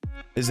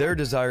Is there a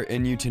desire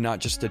in you to not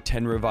just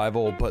attend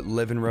revival, but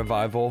live in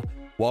revival?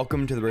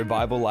 Welcome to the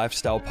Revival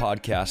Lifestyle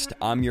Podcast.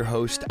 I'm your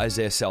host,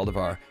 Isaiah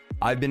Saldivar.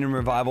 I've been in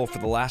revival for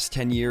the last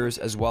 10 years,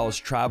 as well as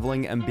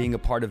traveling and being a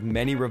part of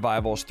many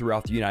revivals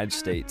throughout the United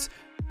States.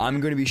 I'm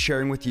going to be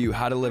sharing with you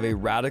how to live a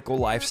radical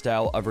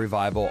lifestyle of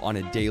revival on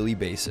a daily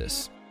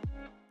basis.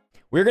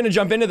 We're going to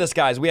jump into this,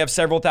 guys. We have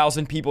several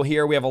thousand people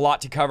here. We have a lot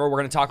to cover. We're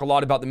going to talk a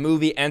lot about the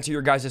movie, answer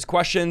your guys'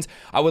 questions.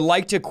 I would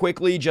like to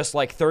quickly, just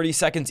like 30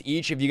 seconds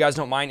each, if you guys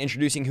don't mind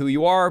introducing who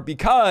you are,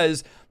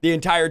 because the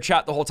entire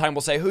chat the whole time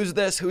will say, who's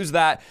this, who's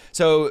that?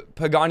 So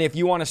Pagani, if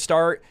you want to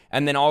start,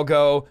 and then I'll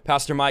go,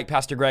 Pastor Mike,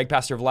 Pastor Greg,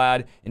 Pastor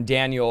Vlad, and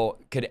Daniel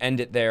could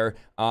end it there.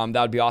 That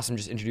would be awesome.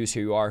 Just introduce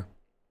who you are.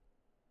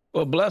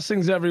 Well,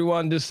 blessings,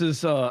 everyone. This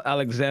is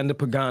Alexander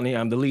Pagani.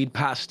 I'm the lead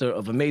pastor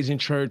of Amazing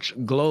Church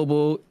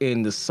Global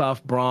in the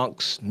South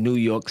Bronx, New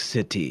York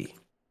City.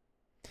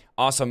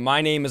 Awesome. My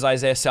name is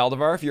Isaiah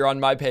Saldivar. If you're on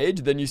my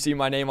page, then you see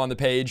my name on the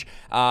page.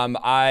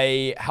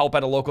 I help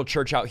at a local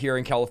church out here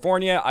in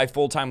California. I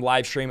full-time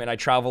live stream and I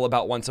travel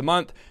about once a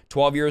month.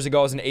 12 years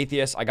ago as an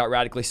atheist, I got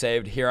radically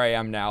saved. Here I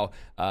am now.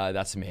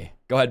 That's me.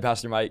 Go ahead,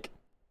 Pastor Mike.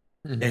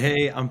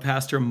 Hey, I'm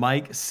Pastor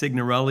Mike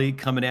Signorelli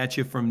coming at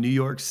you from New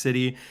York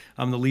City.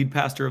 I'm the lead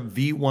pastor of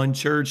V1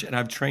 Church, and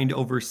I've trained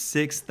over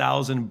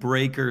 6,000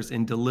 breakers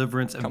in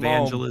deliverance,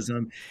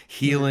 evangelism,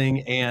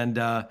 healing,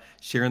 and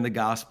sharing the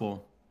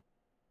gospel.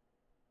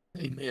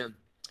 Amen.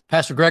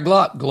 Pastor Greg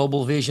Locke,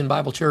 Global Vision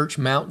Bible Church,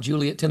 Mount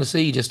Juliet,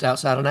 Tennessee, just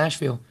outside of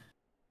Nashville.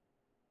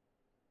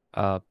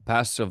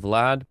 Pastor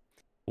Vlad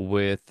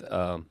with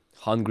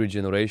Hungry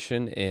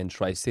Generation in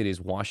Tri-Cities,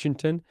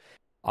 Washington.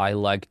 I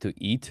like to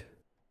eat.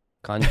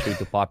 Contrary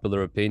to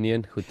popular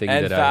opinion, who think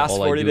and that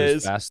all I do days.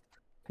 is fast.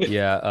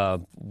 Yeah,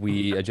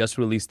 we just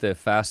released a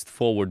fast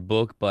forward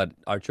book, but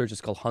our church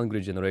is called Hungry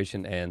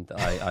Generation, and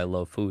I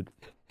love food.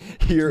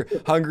 You're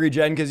hungry,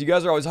 Jen, because you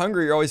guys are always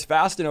hungry. You're always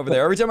fasting over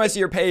there. Every time I see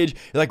your page,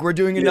 you're like, we're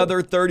doing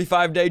another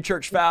 35-day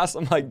church fast.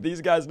 I'm like,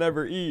 these guys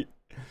never eat.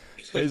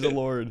 Praise the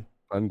Lord.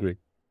 Hungry.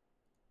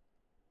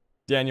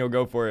 Daniel,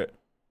 go for it.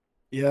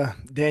 Yeah,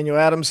 Daniel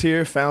Adams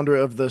here, founder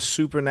of the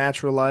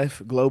Supernatural Life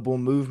Global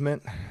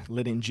Movement,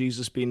 letting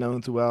Jesus be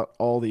known throughout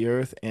all the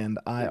earth, and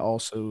I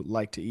also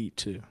like to eat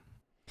too.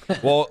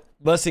 Well,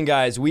 listen,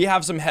 guys, we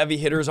have some heavy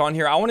hitters on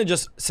here. I want to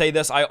just say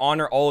this. I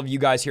honor all of you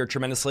guys here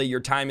tremendously. Your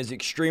time is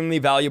extremely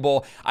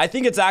valuable. I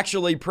think it's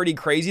actually pretty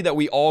crazy that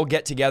we all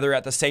get together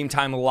at the same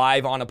time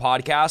live on a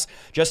podcast.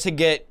 Just to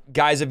get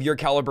guys of your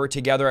caliber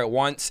together at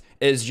once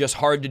is just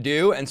hard to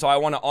do. And so I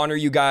want to honor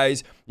you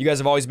guys. You guys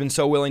have always been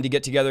so willing to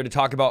get together to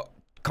talk about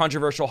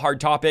controversial,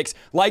 hard topics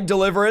like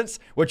deliverance,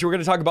 which we're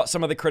going to talk about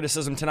some of the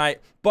criticism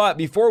tonight. But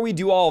before we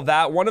do all of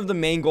that, one of the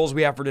main goals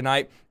we have for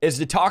tonight is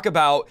to talk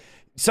about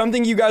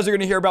something you guys are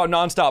going to hear about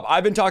nonstop.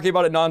 I've been talking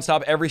about it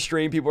nonstop every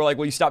stream. People are like,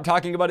 will you stop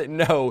talking about it?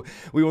 No,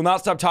 we will not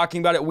stop talking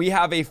about it. We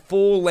have a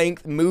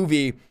full-length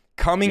movie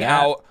coming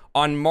out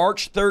on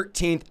March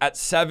 13th at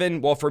 7,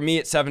 well, for me,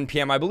 it's 7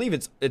 p.m. I believe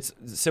it's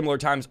similar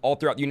times all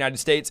throughout the United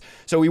States.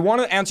 So we want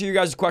to answer you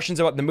guys' questions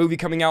about the movie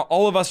coming out.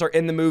 All of us are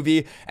in the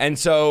movie, and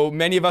so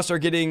many of us are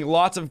getting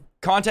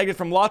contacted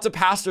from lots of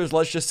pastors,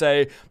 let's just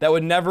say, that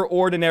would never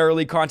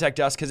ordinarily contact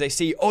us because they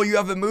see, oh, you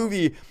have a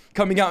movie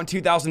coming out in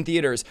 2,000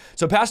 theaters.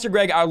 So Pastor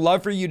Greg, I'd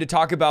love for you to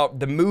talk about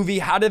the movie.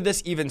 How did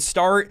this even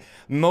start?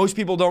 Most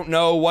people don't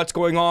know what's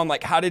going on.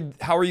 Like, how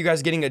are you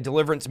guys getting a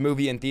deliverance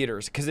movie in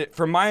theaters? Because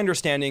from my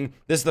understanding,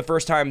 this is the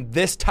first time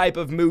this type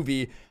of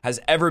movie has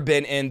ever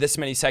been in this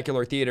many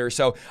secular theaters.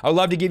 So I'd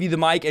love to give you the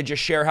mic and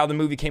just share how the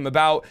movie came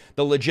about,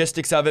 the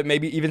logistics of it,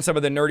 maybe even some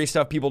of the nerdy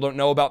stuff people don't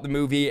know about the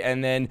movie,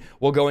 and then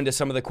we'll go into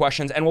some of the questions.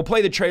 And we'll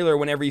play the trailer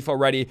whenever you feel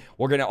ready.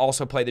 We're going to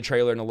also play the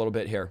trailer in a little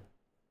bit here.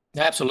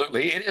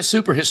 Absolutely. It is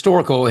super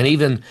historical, and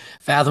even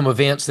Fathom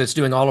Events that's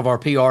doing all of our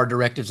PR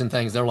directives and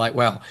things, they're like,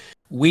 wow,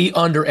 we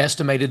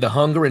underestimated the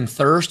hunger and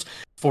thirst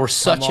for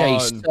such a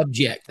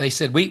subject. They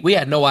said, we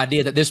had no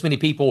idea that this many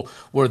people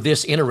were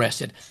this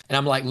interested. And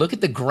I'm like, look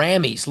at the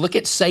Grammys, look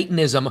at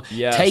Satanism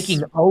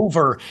taking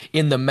over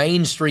in the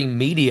mainstream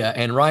media.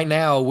 And right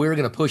now we're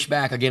going to push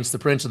back against the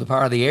prince of the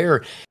power of the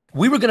air.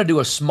 We were going to do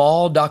a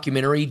small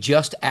documentary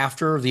just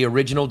after the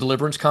original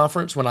Deliverance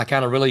conference when I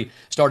kind of really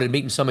started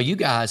meeting some of you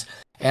guys.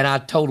 And I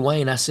told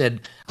Wayne, I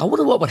said, I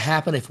wonder what would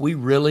happen if we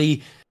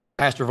really,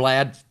 Pastor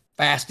Vlad,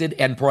 fasted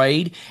and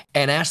prayed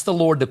and asked the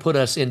Lord to put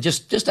us in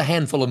just a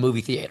handful of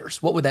movie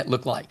theaters. What would that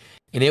look like?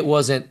 And it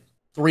wasn't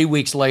 3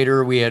 weeks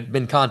later, we had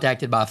been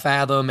contacted by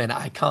Fathom and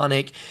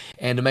Iconic,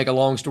 and to make a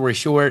long story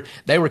short,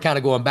 they were kind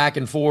of going back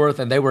and forth,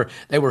 and they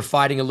were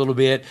fighting a little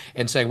bit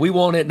and saying, we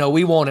want it, no,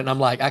 we want it. And I'm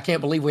like, I can't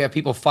believe we have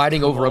people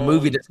fighting over a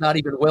movie that's not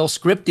even well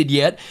scripted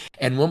yet.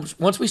 And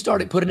once we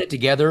started putting it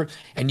together,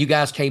 and you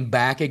guys came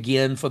back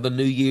again for the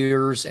New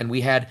Year's, and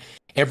we had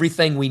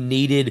everything we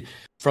needed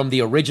from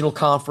the original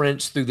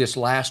conference through this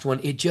last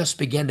one. It just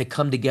began to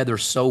come together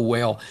so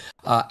well.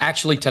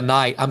 Actually,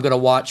 tonight, I'm going to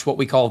watch what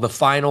we call the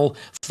final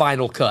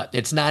cut.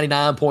 It's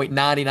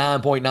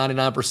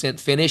 99.99%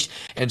 finished.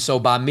 And so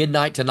by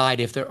midnight tonight,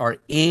 if there are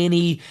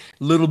any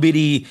little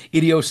bitty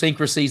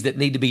idiosyncrasies that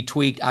need to be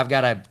tweaked, I've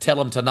got to tell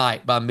them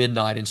tonight by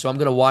midnight. And so I'm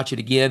going to watch it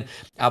again.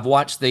 I've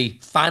watched the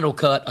final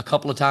cut a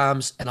couple of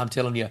times, and I'm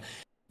telling you,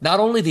 not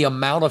only the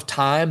amount of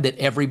time that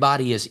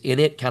everybody is in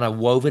it, kind of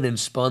woven and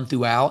spun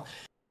throughout,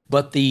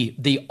 but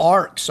the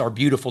arcs are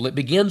beautiful. It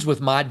begins with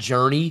my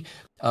journey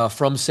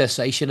from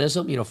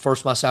cessationism,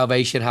 first my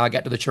salvation, how I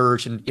got to the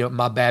church, and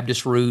my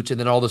Baptist roots, and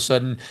then all of a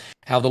sudden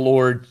how the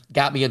Lord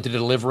got me into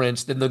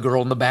Deliverance, then the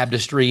girl in the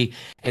baptistry,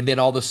 and then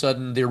all of a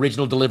sudden the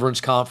original Deliverance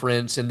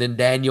conference, and then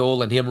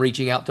Daniel and him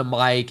reaching out to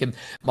Mike, and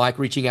Mike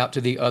reaching out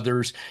to the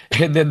others.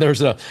 And then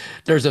there's a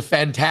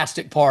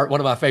fantastic part, one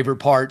of my favorite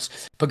parts.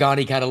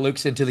 Pagani kind of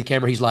looks into the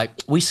camera. He's like,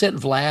 we sent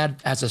Vlad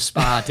as a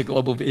spy to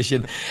Global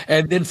Vision.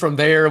 And then from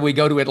there we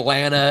go to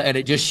Atlanta, and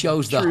it just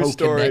shows the whole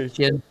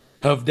connection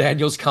of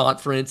Daniel's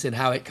conference and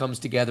how it comes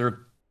together.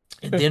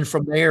 And then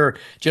from there,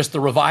 just the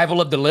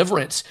revival of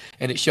Deliverance,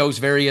 and it shows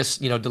various,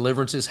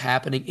 deliverances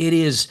happening.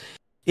 It's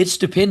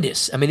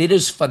stupendous. I mean, it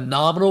is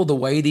phenomenal the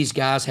way these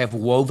guys have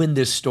woven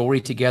this story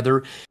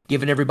together,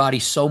 given everybody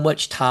so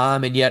much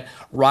time, and yet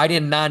right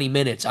in 90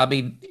 minutes. I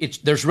mean,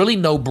 there's really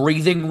no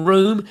breathing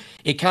room.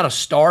 It kind of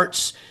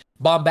starts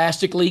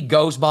bombastically,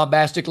 goes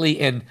bombastically,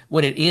 and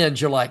when it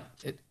ends, you're like,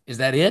 is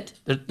that it?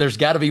 There's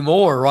got to be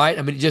more, right?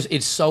 I mean,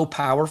 it's so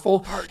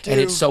powerful and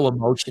it's so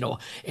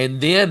emotional.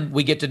 And then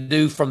we get to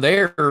do from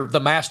there the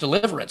mass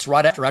deliverance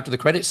right after the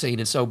credit scene.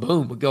 And so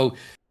boom, we go,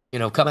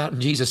 come out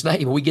in Jesus'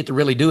 name, and we get to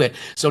really do it.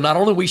 So not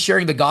only are we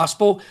sharing the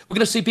gospel, we're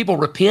going to see people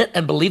repent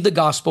and believe the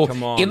gospel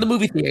in the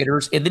movie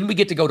theaters. And then we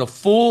get to go to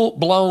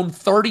full-blown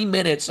 30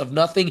 minutes of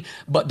nothing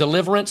but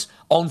deliverance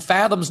on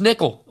Fathom's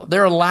nickel.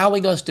 They're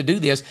allowing us to do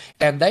this,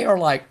 and they are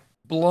like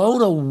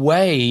blown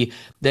away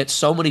that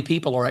so many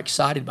people are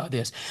excited by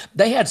this.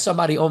 They had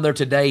somebody on there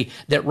today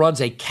that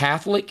runs a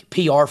Catholic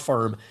PR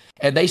firm,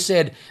 and they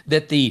said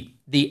that the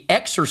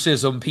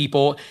exorcism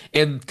people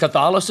in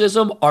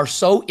Catholicism are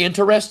so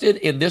interested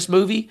in this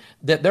movie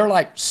that they're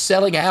like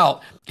selling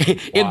out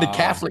in the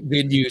Catholic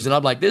venues. And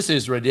I'm like, this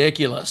is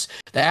ridiculous.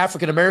 The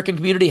African-American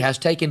community has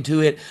taken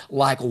to it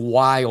like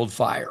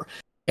wildfire.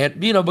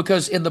 And,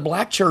 because in the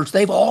Black church,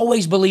 they've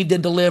always believed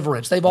in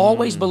deliverance. They've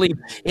always believed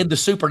in the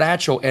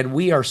supernatural. And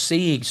we are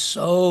seeing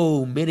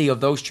so many of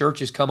those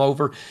churches come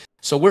over.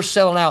 So we're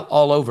selling out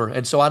all over.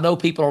 And so I know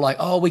people are like,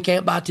 oh, we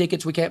can't buy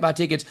tickets. We can't buy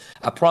tickets.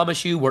 I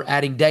promise you, we're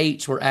adding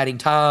dates. We're adding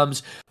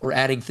times. We're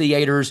adding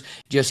theaters.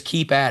 Just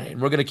keep at it.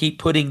 And we're going to keep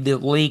putting the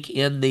link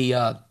in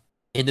the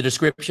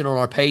description on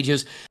our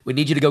pages. We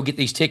need you to go get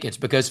these tickets,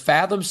 because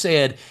Fathom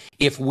said,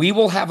 if we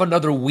will have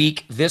another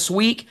week this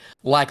week,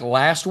 like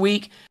last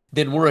week,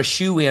 then we're a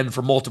shoe-in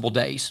for multiple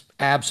days.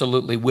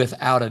 Absolutely,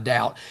 without a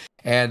doubt.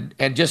 And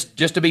just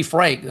to be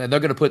frank, and they're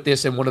going to put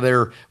this in one of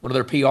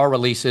their PR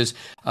releases,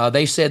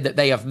 they said that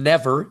they have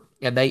never,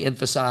 and they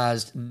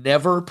emphasized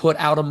never, put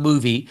out a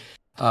movie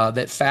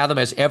that Fathom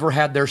has ever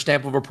had their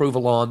stamp of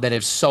approval on that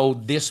have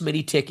sold this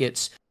many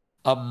tickets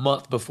a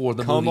month before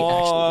the movie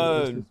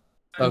actually releases.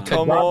 So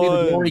to God be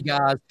the glory,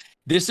 guys.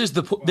 This is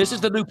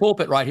the new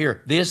pulpit right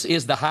here. This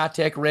is the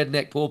high-tech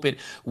redneck pulpit.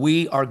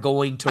 We are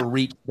going to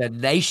reach the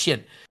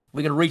nation.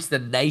 We're going to reach the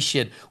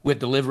nation with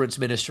Deliverance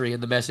ministry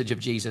and the message of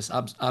Jesus.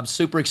 I'm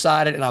super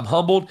excited, and I'm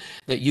humbled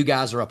that you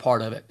guys are a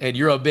part of it. And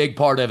you're a big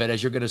part of it,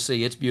 as you're going to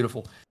see. It's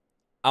beautiful.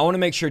 I want to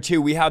make sure, too,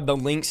 we have the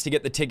links to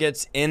get the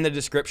tickets in the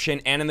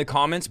description and in the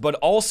comments. But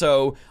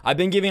also, I've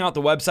been giving out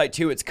the website,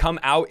 too. It's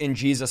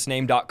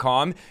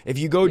comeoutinjesusname.com. If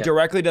you go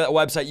directly to that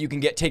website, you can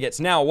get tickets.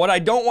 Now, what I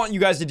don't want you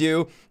guys to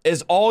do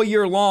is all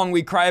year long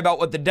we cry about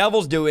what the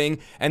devil's doing,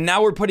 and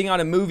now we're putting out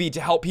a movie to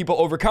help people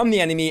overcome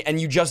the enemy, and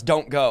you just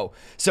don't go.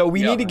 So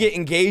we need to get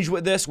engaged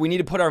with this. We need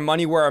to put our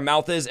money where our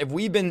mouth is. If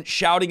we've been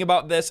shouting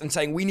about this and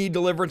saying we need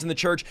deliverance in the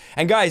church,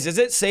 and guys, is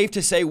it safe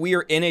to say we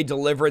are in a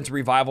deliverance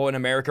revival in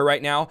America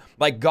right now?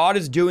 Like, God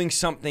is doing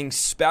something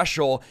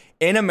special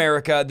in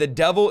America. The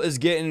devil is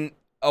getting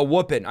a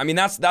whooping. I mean,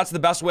 that's the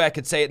best way I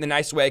could say it, the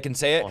nice way I can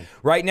say it.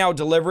 Right now,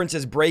 deliverance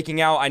is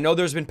breaking out. I know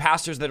there's been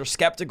pastors that are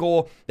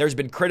skeptical. There's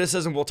been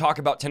criticism we'll talk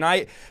about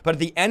tonight. But at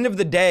the end of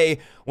the day,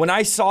 when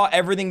I saw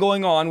everything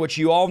going on, which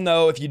you all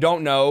know, if you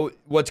don't know,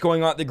 what's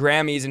going on at the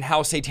Grammys and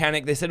how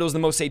satanic, they said it was the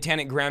most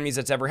satanic Grammys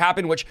that's ever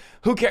happened, which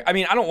who cares? I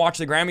mean, I don't watch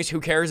the Grammys. Who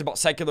cares about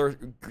secular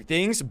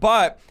things?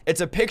 But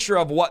it's a picture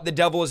of what the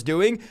devil is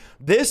doing.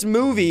 This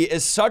movie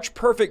is such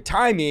perfect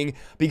timing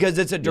because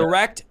it's a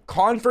direct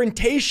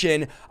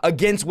confrontation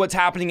against what's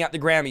happening at the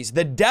Grammys.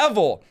 The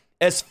devil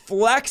is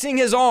flexing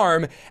his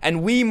arm,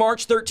 and we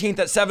March 13th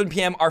at 7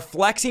 p.m. are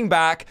flexing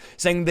back,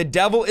 saying the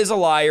devil is a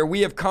liar.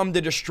 We have come to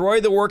destroy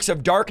the works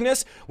of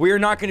darkness. We are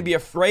not going to be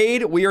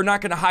afraid. We are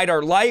not going to hide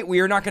our light.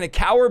 We are not going to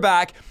cower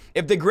back.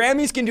 If the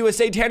Grammys can do a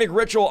satanic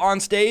ritual on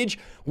stage,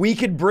 we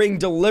could bring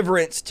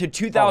Deliverance to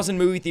 2,000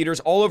 movie theaters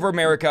all over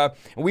America.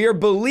 We are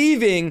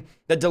believing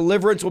that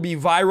Deliverance will be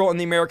viral in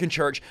the American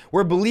church.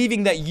 We're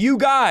believing that you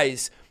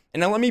guys,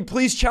 and now let me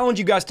please challenge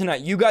you guys tonight.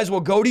 You guys will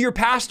go to your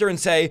pastor and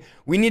say,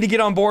 we need to get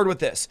on board with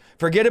this.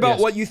 Forget about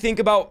what you think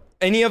about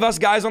any of us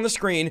guys on the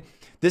screen.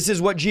 This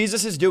is what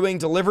Jesus is doing.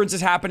 Deliverance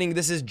is happening.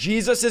 This is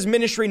Jesus's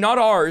ministry, not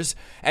ours.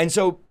 And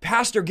so,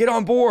 pastor, get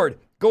on board.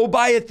 Go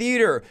buy a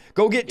theater.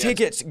 Go get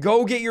tickets.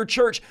 Go get your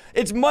church.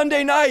 It's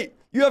Monday night.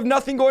 You have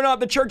nothing going on at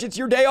the church. It's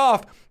your day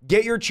off.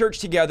 Get your church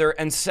together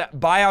and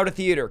buy out a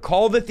theater.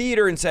 Call the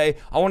theater and say,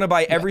 I want to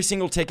buy every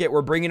single ticket.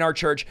 We're bringing our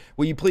church.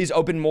 Will you please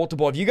open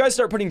multiple? If you guys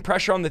start putting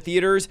pressure on the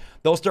theaters,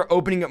 they'll start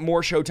opening up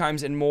more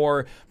showtimes and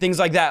more things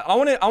like that. I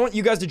want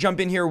you guys to jump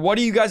in here. What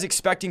are you guys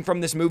expecting from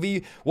this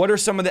movie? What are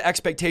some of the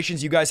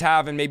expectations you guys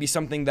have, and maybe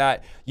something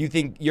that you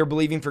think you're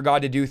believing for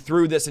God to do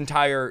through this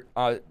entire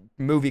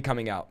movie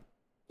coming out?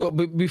 Well,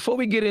 before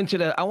we get into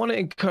that, I want to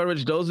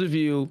encourage those of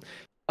you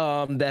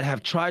that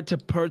have tried to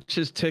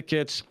purchase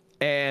tickets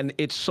and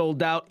it's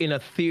sold out in a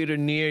theater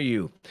near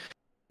you.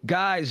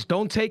 Guys,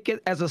 don't take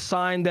it as a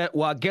sign that,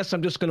 well, I guess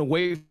I'm just going to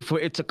wait for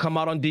it to come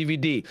out on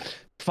DVD.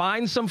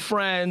 Find some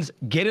friends,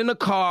 get in a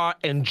car,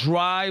 and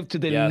drive to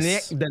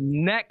the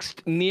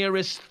next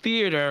nearest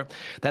theater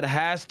that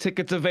has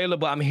tickets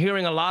available. I'm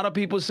hearing a lot of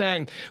people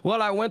saying, well,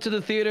 I went to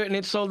the theater and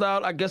it sold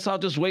out. I guess I'll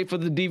just wait for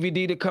the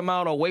DVD to come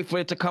out or wait for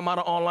it to come out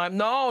online.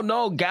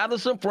 No, gather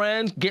some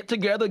friends, get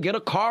together, get a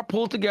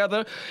carpool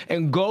together,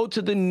 and go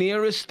to the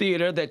nearest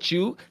theater that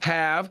you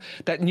have,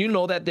 that you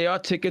know that there are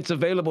tickets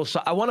available.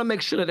 So I want to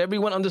make sure that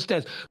everyone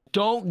understands.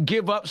 Don't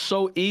give up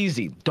so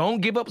easy.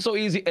 Don't give up so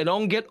easy, and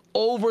don't get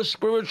over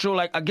spiritual.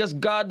 Like, I guess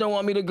God don't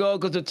want me to go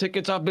because the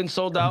tickets have been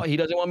sold out. He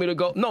doesn't want me to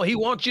go. No, he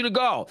wants you to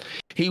go.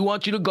 He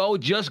wants you to go.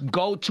 Just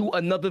go to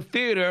another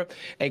theater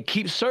and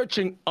keep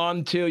searching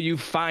until you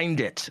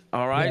find it.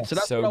 All right. Yes, so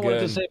that's so what I wanted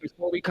to good. say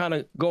before we kind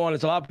of go on.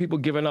 There's a lot of people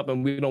giving up,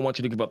 and we don't want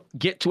you to give up.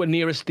 Get to a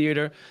nearest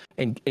theater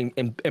and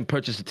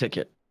purchase a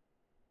ticket.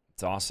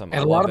 It's awesome.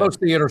 And a lot of those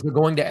theaters are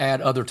going to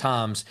add other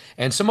times,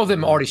 and some of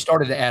them already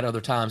started to add other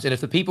times. And if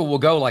the people will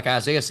go, like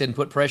Isaiah said, and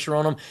put pressure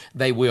on them,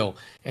 they will.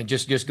 And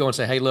just go and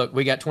say, hey, look,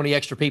 we got 20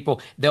 extra people.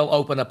 They'll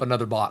open up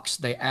another box.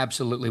 They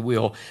absolutely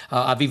will.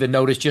 I've even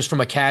noticed just from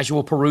a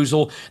casual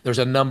perusal, there's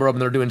a number of them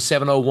that are doing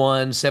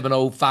 701,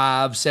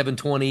 705,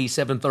 720,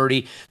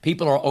 730.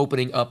 People are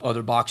opening up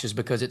other boxes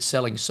because it's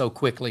selling so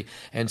quickly.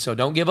 And so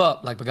don't give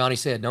up. Like Pagani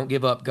said, don't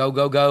give up. Go,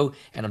 go, go.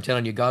 And I'm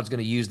telling you, God's going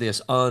to use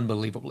this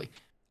unbelievably.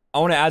 I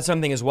want to add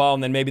something as well,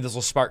 and then maybe this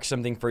will spark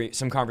something for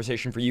some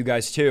conversation for you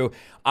guys too.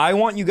 I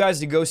want you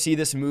guys to go see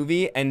this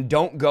movie, and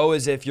don't go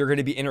as if you're going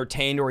to be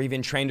entertained or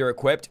even trained or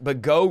equipped,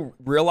 but go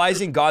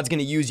realizing God's going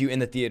to use you in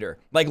the theater.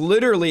 Like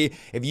literally,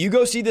 if you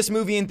go see this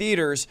movie in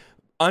theaters,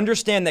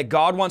 understand that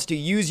God wants to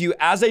use you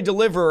as a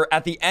deliverer.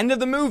 At the end of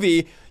the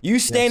movie, you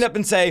stand up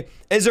and say,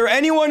 is there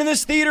anyone in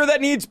this theater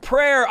that needs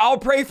prayer? I'll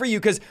pray for you,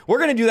 because we're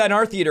going to do that in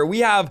our theater. We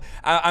have,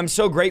 I'm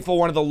so grateful,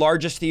 one of the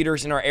largest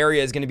theaters in our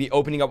area is going to be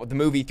opening up with the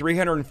movie,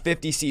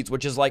 350 seats,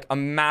 which is like a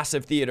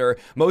massive theater.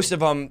 Most of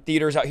them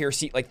theaters out here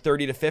seat like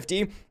 30 to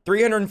 50,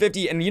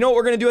 350. And you know what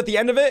we're going to do at the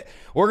end of it?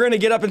 We're going to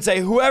get up and say,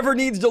 whoever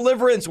needs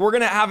deliverance, we're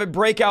going to have it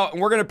break out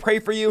and we're going to pray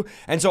for you.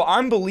 And so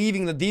I'm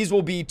believing that these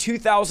will be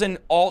 2,000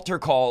 altar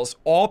calls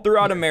all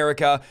throughout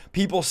America,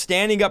 people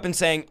standing up and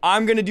saying,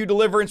 I'm going to do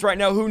deliverance right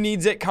now. Who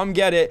needs it? Come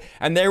get it.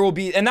 And there will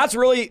be, and that's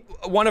really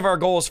one of our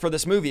goals for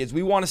this movie, is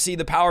we want to see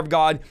the power of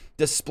God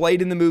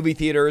displayed in the movie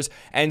theaters.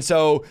 And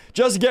so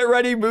just get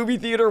ready, movie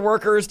theater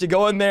workers, to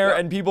go in there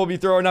and people will be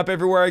throwing up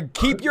everywhere.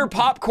 Keep your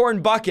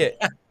popcorn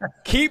bucket.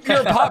 Keep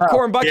your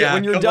popcorn bucket. Yeah,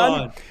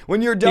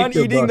 when you're done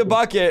eating the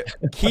bucket,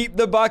 keep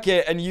the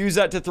bucket and use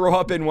that to throw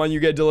up in when you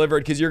get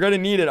delivered, because you're going to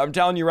need it. I'm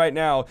telling you right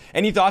now.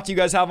 Any thoughts you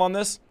guys have on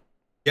this?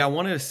 Yeah, I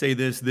wanted to say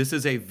this. This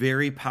is a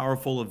very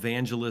powerful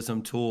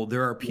evangelism tool.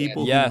 There are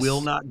people Yes. who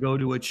will not go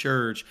to a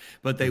church,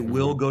 but they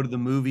will go to the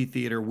movie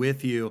theater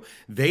with you.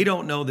 They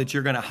don't know that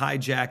you're going to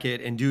hijack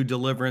it and do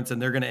deliverance, and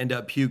they're going to end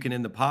up puking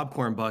in the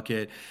popcorn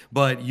bucket.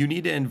 But you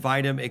need to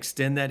invite them,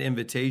 extend that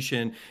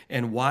invitation,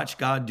 and watch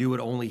God do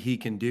what only He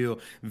can do.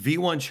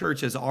 V1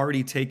 Church has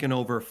already taken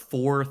over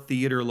 4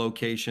 theater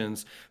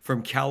locations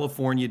from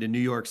California to New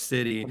York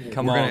City.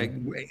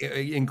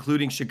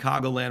 Including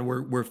Chicagoland.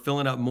 We're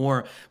filling up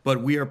more, but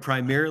we are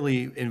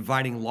primarily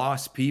inviting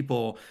lost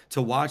people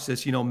to watch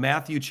this. You know,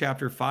 Matthew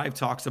chapter 5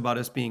 talks about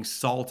us being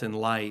salt and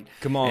light.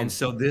 Come on. And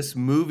so this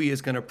movie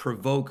is going to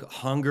provoke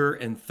hunger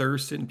and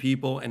thirst in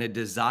people and a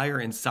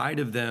desire inside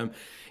of them.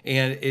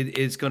 and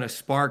it's going to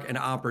spark an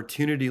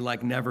opportunity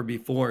like never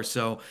before.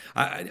 So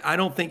I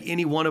don't think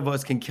any one of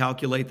us can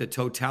calculate the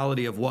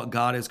totality of what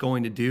God is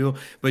going to do,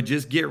 but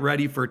just get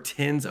ready for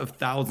tens of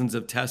thousands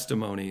of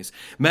testimonies.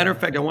 Matter of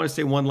fact, I want to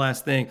say one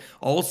last thing.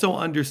 Also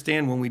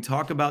understand when we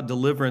talk about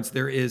deliverance,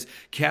 there is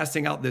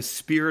casting out the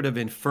spirit of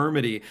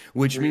infirmity,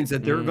 which means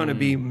that there are going to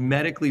be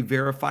medically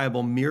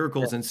verifiable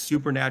miracles and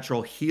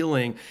supernatural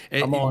healing.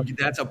 And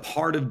that's a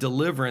part of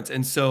deliverance.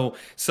 And so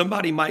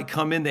somebody might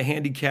come in the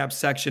handicap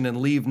section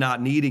and leave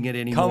not needing it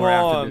anymore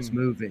after this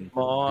movie.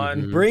 Come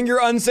on. Bring your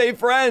unsaved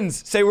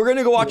friends. Say, we're going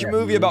to go watch a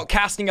movie about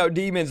casting out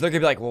demons. They're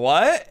going to be like,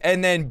 what?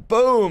 And then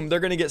boom, they're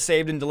going to get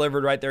saved and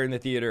delivered right there in the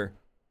theater.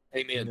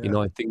 Amen. You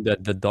know, I think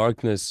that the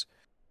darkness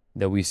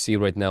that we see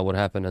right now, what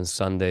happened on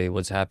Sunday,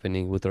 what's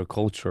happening with our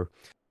culture,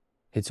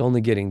 it's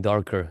only getting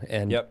darker.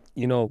 And,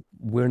 you know,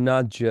 we're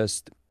not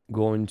just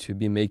going to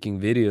be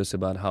making videos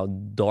about how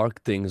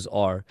dark things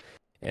are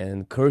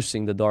and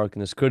cursing the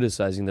darkness,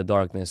 criticizing the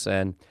darkness.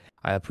 And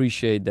I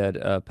appreciate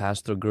that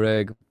Pastor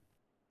Greg,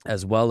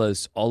 as well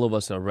as all of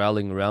us are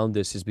rallying around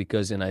this, is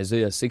because in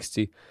Isaiah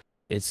 60,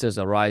 it says,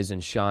 arise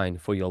and shine,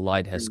 for your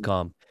light has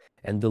come.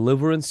 And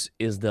deliverance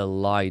is the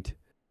light.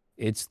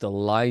 It's the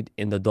light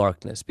in the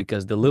darkness,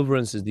 because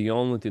deliverance is the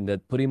only thing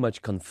that pretty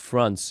much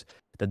confronts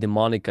the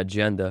demonic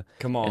agenda.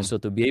 Come on. And so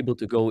to be able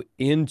to go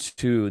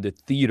into the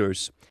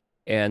theaters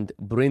and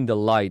bring the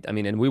light. I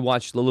mean, and we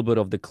watched a little bit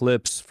of the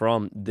clips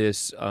from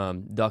this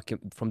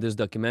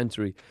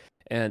documentary,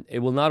 and it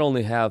will not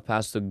only have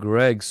Pastor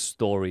Greg's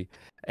story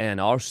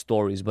and our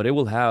stories, but it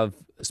will have,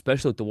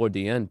 especially toward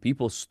the end,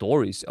 people's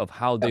stories of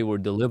how they were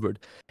delivered.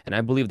 And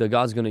I believe that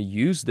God's going to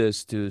use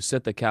this to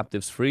set the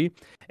captives free,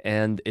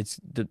 and it's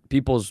the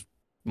people's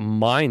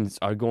minds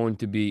are going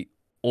to be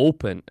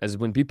open. As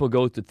when people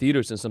go to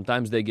theaters and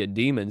sometimes they get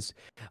demons,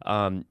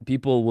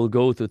 people will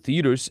go to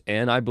theaters,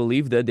 and I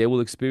believe that they will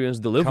experience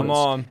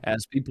deliverance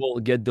as people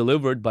get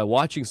delivered by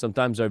watching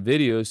sometimes our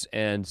videos,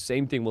 and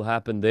same thing will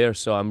happen there.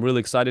 So I'm really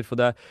excited for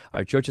that.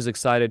 Our church is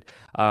excited.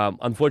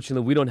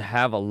 Unfortunately, we don't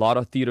have a lot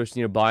of theaters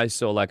nearby,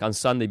 so like on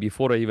Sunday,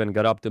 before I even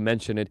got up to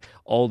mention it,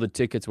 all the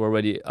tickets were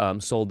already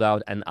sold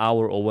out an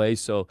hour away.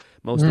 So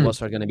most of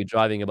us are going to be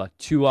driving about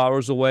 2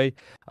 hours away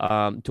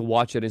to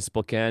watch it in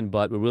Spokane,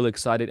 but we're really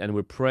excited, and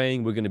we're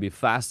praying. We're going to be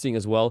fasting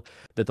as well,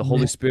 that the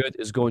Holy Spirit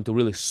is going to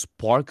really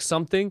spark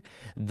something,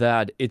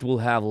 that it will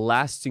have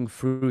lasting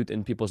fruit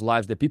in people's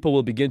lives, that people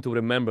will begin to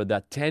remember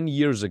that 10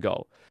 years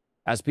ago,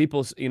 as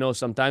people, you know,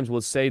 sometimes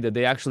will say that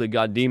they actually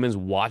got demons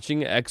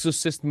watching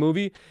Exorcist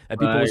movie, and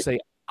people will say,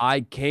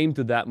 I came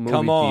to that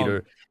movie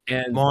theater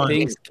and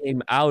things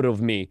came out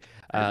of me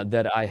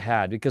that I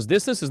had. Because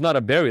distance is not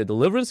a barrier.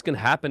 Deliverance can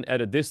happen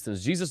at a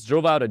distance. Jesus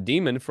drove out a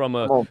demon from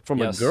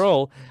a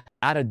girl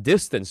at a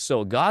distance.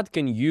 So God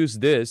can use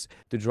this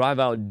to drive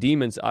out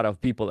demons out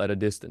of people at a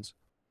distance.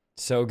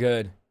 So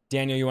good.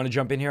 Daniel, you want to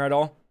jump in here at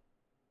all?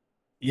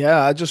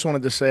 Yeah, I just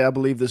wanted to say I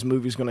believe this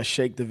movie is going to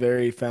shake the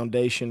very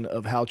foundation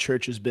of how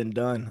church has been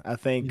done. I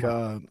think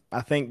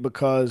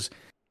because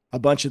a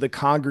bunch of the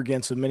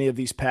congregants of many of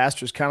these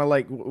pastors, kind of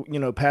like, you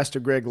know, Pastor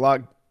Greg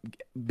Locke,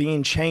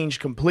 being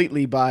changed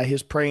completely by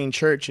his praying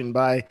church and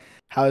by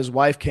how his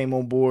wife came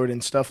on board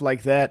and stuff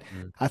like that.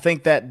 I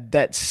think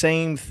that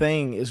same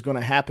thing is going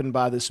to happen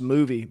by this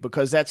movie,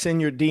 because that's in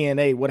your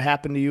DNA. What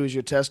happened to you is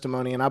your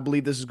testimony. And I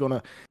believe this is going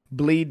to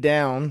bleed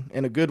down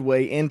in a good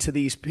way into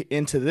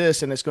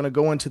this, and it's going to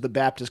go into the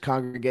Baptist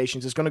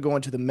congregations. It's going to go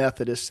into the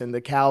Methodists and the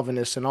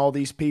Calvinists and all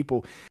these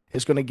people.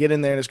 It's going to get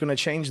in there, and it's going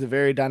to change the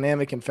very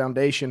dynamic and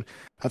foundation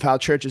of how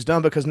church is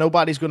done, because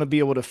nobody's going to be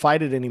able to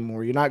fight it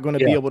anymore. You're not going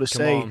to be able to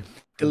say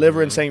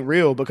deliverance ain't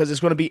real, because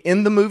it's going to be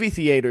in the movie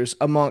theaters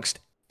amongst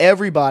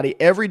everybody,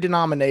 every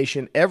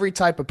denomination, every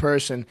type of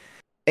person.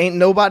 Ain't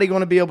nobody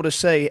going to be able to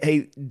say,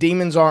 hey,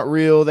 demons aren't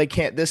real. They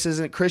can't, this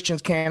isn't,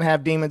 Christians can't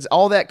have demons.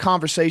 All that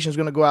conversation is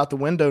going to go out the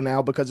window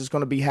now, because it's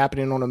going to be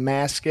happening on a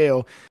mass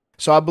scale.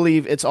 So I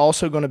believe it's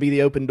also going to be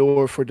the open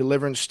door for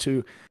deliverance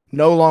to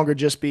no longer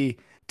just be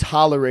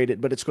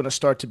tolerated, but it's going to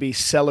start to be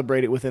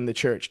celebrated within the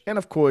church. And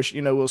of course,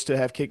 you know, we'll still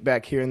have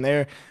kickback here and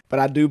there, but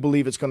I do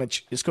believe it's going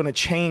to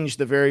change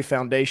the very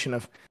foundation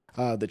of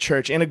the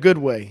church in a good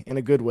way,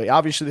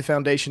 Obviously the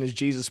foundation is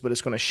Jesus, but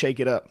it's going to shake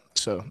it up.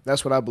 So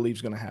that's what I believe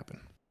is going to happen.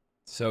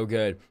 So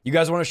good. You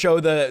guys want to show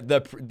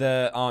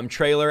the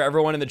trailer?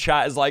 Everyone in the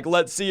chat is like,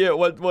 let's see it.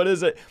 What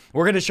is it?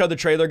 We're going to show the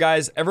trailer,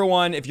 guys.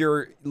 Everyone, if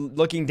you're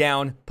looking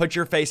down, put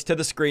your face to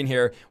the screen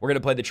here. We're going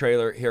to play the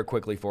trailer here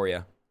quickly for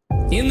you.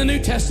 In the New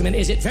Testament,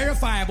 is it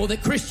verifiable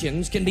that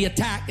Christians can be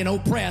attacked and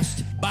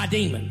oppressed by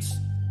demons?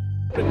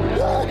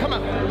 Come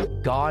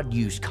on. God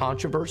used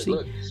controversy.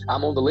 Look,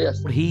 I'm on the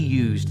list. He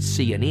used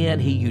CNN.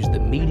 He used the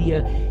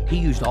media. He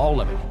used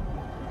all of it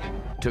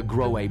to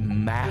grow a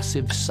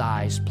massive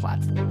size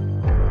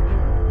platform.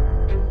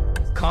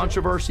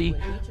 Controversy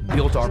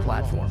built our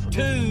platform.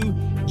 2,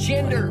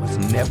 gender. It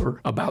was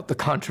never about the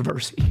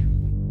controversy.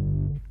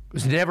 It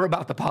was never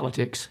about the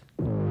politics.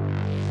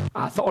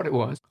 I thought it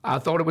was. I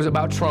thought it was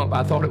about Trump.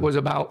 I thought it was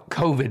about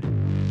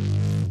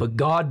COVID. But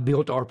God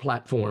built our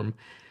platform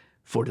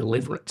for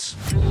deliverance.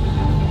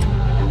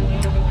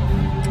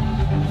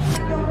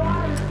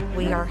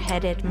 we are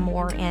headed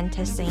more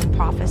into seeing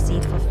prophecy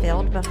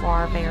fulfilled before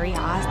our very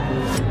eyes.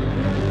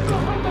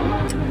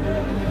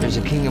 There's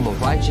a kingdom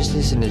of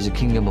righteousness and there's a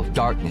kingdom of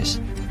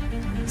darkness.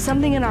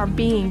 Something in our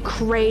being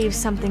craves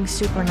something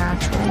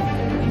supernatural.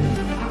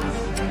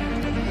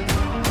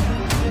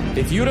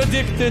 If you're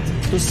addicted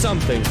to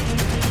something,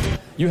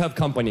 you have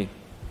company.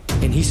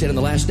 And he said in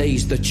the last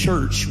days, the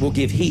church will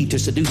give heed to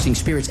seducing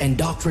spirits and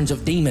doctrines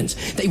of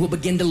demons. They will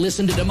begin to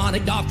listen to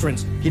demonic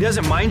doctrines. He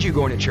doesn't mind you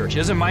going to church. He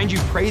doesn't mind you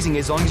praising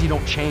as long as you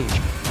don't change.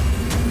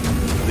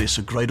 There's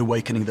a great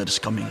awakening that is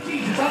coming.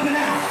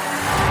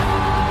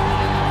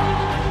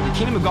 The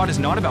kingdom of God is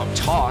not about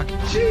talk.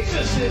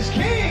 Jesus is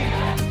king!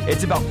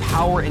 It's about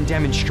power and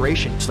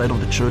demonstration. The state of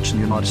the church in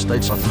the United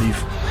States, I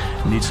believe,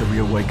 needs a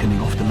reawakening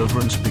of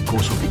deliverance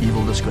because of the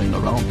evil that's going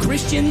around.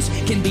 Christians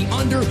can be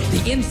under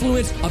the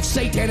influence of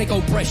satanic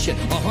oppression.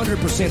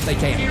 100% they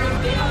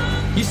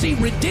can. You see,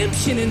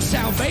 redemption and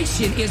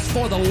salvation is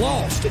for the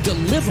lost.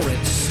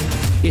 Deliverance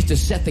is to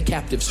set the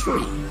captives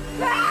free.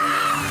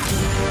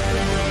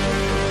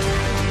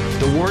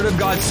 The word of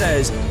God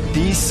says,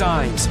 these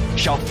signs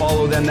shall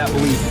follow them that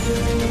believe.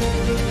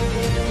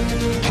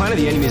 The plan of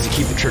the enemy is to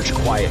keep the church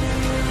quiet.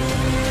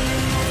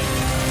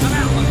 Come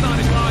out, I'm not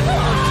a God.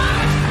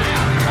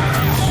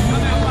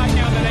 Come out right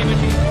now in the name of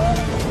Jesus.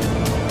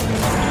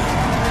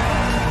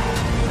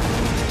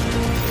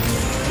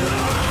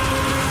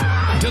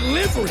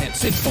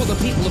 Deliverance is for the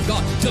people of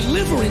God.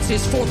 Deliverance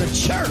is for the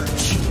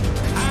church.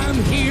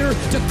 I'm here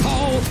to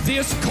call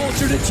this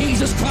culture to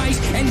Jesus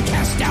Christ and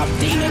cast out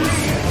demons.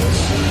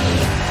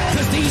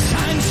 Because these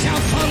signs shall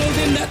follow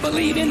them that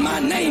believe in my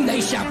name. They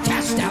shall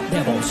cast out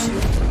devils.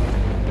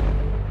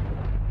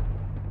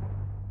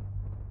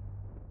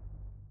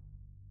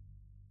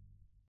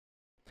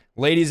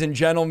 Ladies and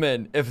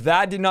gentlemen, if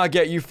that did not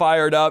get you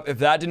fired up, if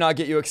that did not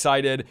get you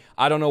excited,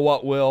 I don't know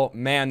what will.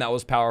 Man, that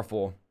was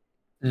powerful.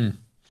 Go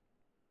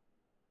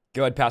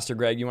ahead, Pastor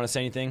Greg. You want to say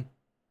anything?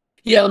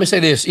 Yeah, let me say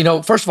this.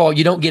 First of all,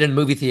 you don't get in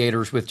movie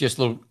theaters with just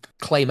little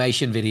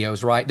claymation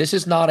videos, right? This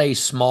is not a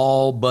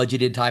small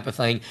budgeted type of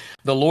thing.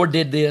 The Lord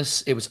did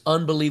this. It was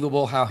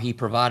unbelievable how he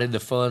provided the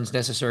funds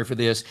necessary for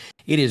this.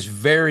 It is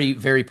very,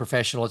 very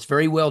professional. It's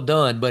very well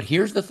done. But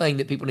here's the thing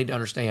that people need to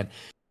understand.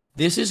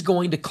 This is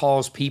going to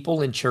cause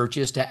people in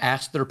churches to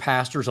ask their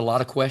pastors a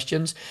lot of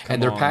questions,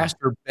 and their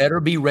pastor better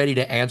be ready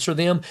to answer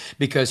them,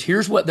 because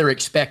here's what they're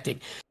expecting.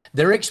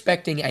 They're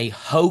expecting a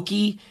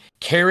hokey,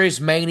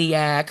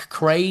 charismaniac,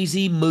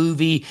 crazy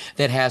movie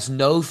that has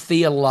no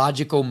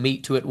theological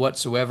meat to it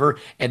whatsoever,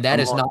 and that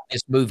is not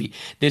this movie.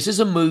 This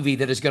is a movie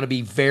that is going to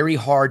be very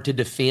hard to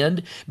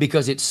defend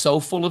because it's so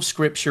full of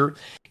scripture.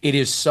 It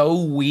is so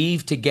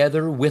weaved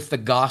together with the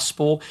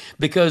gospel,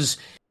 because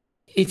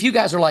if you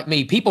guys are like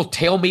me, people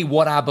tell me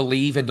what I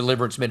believe in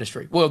deliverance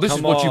ministry. Well, this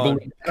is what you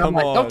believe. And I'm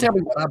like, don't tell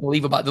me what I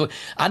believe about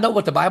I know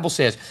what the Bible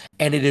says.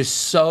 And it is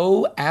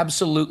so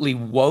absolutely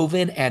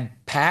woven and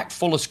packed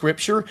full of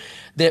scripture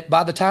that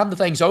by the time the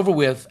thing's over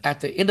with, at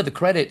the end of the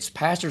credits,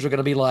 pastors are going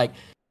to be like,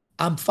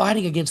 I'm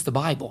fighting against the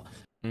Bible.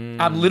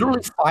 I'm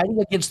literally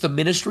fighting against the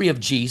ministry of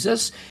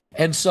Jesus.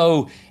 And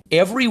so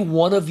every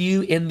one of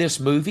you in this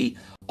movie,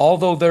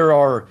 although there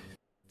are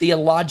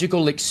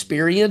theological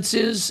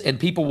experiences and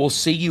people will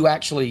see you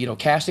actually,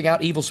 casting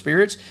out evil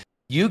spirits,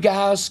 you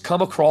guys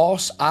come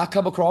across, I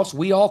come across,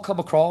 we all come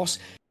across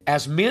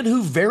as men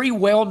who very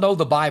well know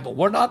the Bible.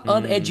 We're not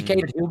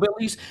uneducated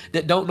hillbillies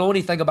that don't know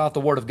anything about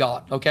the Word of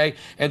God, okay?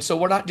 And so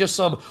we're not just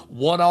some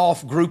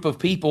one-off group of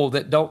people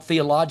that don't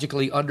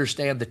theologically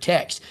understand the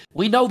text.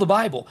 We know the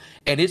Bible,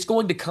 and it's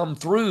going to come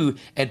through,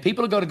 and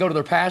people are going to go to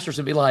their pastors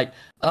and be like,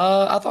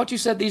 I thought you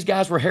said these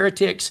guys were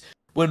heretics,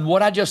 when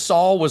what I just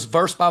saw was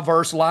verse by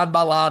verse, line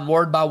by line,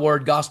 word by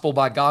word, gospel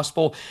by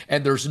gospel,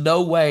 and there's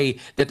no way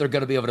that they're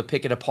going to be able to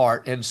pick it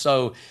apart. And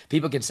so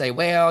people can say,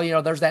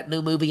 well, there's that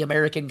new movie,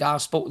 American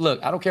Gospel.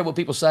 Look, I don't care what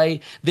people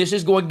say. This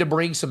is going to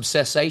bring some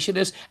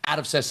cessationists out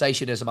of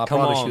cessationism. I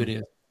promise you it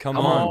is. Come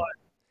on.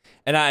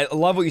 And I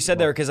love what you said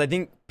there, because I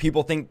think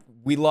people think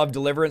we love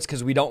deliverance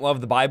because we don't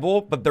love the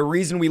Bible, but the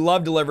reason we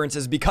love deliverance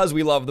is because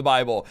we love the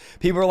Bible.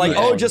 People are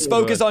like, just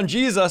focus on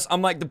Jesus.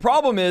 I'm like, the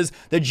problem is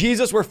that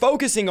Jesus we're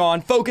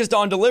focused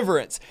on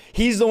deliverance.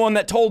 He's the one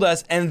that told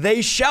us, and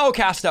they shall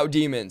cast out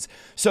demons.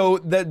 So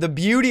the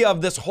beauty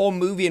of this whole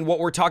movie and what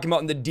we're talking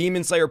about in the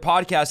Demon Slayer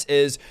podcast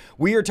is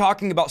we are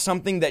talking about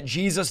something that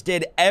Jesus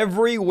did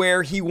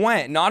everywhere he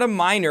went, not a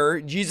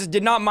minor. Jesus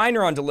did not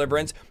minor on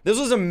deliverance. This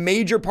was a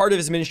major part of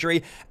his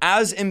ministry.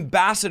 As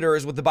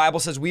ambassadors, what the Bible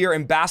says, we are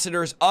ambassadors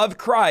of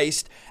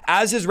Christ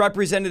as his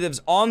representatives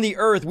on the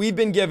earth. We've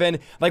been given,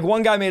 like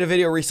one guy made a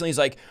video recently, he's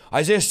like,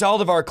 Isaiah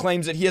Saldivar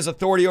claims that he has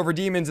authority over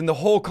demons, and the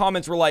whole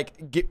comments were like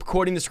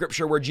quoting the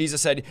scripture where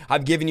Jesus said,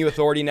 I've given you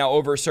authority now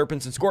over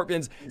serpents and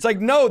scorpions. It's like,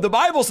 no, the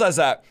Bible says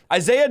that.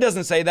 Isaiah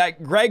doesn't say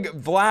that. Greg,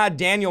 Vlad,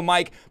 Daniel,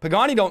 Mike,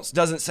 Pagani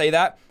doesn't say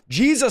that.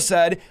 Jesus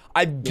said,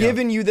 I've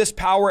given you this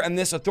power and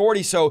this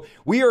authority. So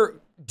we are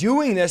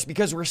doing this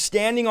because we're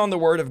standing on the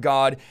word of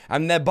God.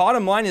 And the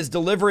bottom line is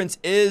deliverance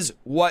is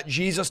what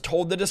Jesus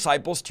told the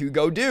disciples to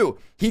go do.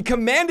 He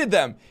commanded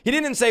them. He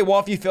didn't say, well,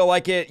 if you feel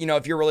like it,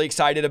 if you're really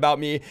excited about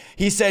me.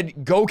 He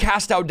said, go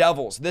cast out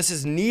devils. This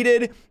is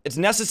needed. It's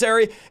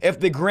necessary. If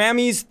the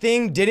Grammys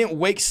thing didn't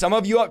wake some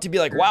of you up to be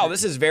like, wow,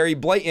 this is very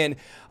blatant.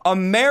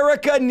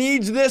 America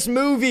needs this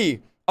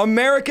movie.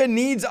 America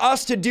needs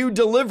us to do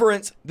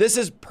deliverance. This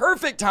is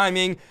perfect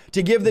timing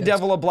to give the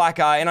devil a black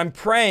eye. And I'm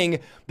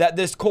praying that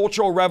this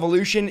cultural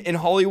revolution in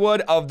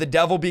Hollywood of the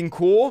devil being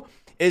cool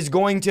is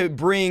going to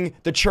bring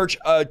the church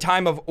a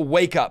time of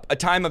wake up, a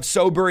time of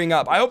sobering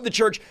up. I hope the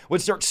church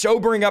would start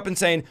sobering up and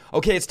saying,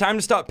 okay, it's time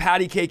to stop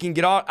patty caking,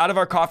 get out of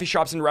our coffee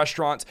shops and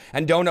restaurants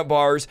and donut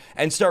bars,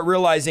 and start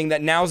realizing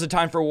that now's the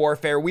time for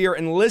warfare. We are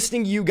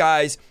enlisting you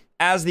guys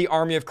as the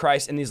army of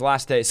Christ in these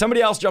last days.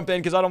 Somebody else jump in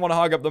because I don't want to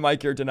hog up the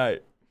mic here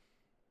tonight.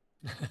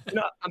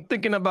 I'm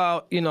thinking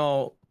about,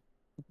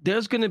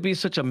 there's going to be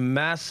such a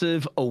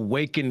massive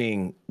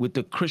awakening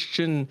with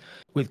Christian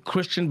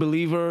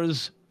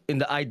believers in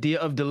the idea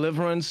of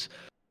deliverance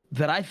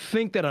that I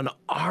think that an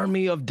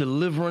army of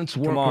deliverance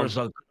workers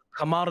are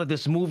come out of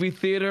this movie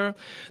theater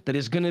that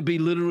is going to be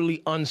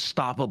literally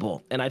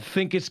unstoppable. And I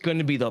think it's going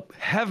to be the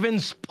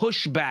heavens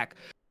pushback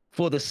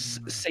for the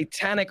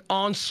satanic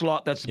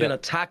onslaught that's been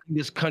attacking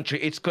this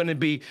country. It's going to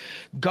be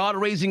God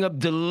raising up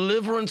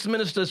deliverance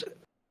ministers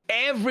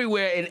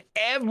everywhere in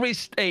every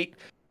state,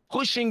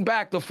 pushing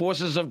back the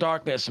forces of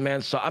darkness,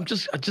 man. So I'm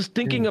just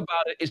thinking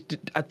about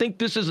it. I think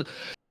this is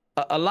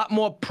a lot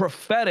more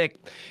prophetic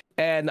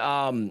and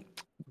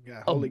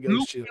Holy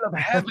Ghost of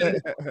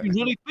heaven. You're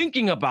really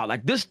thinking about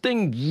like this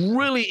thing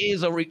really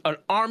is an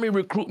army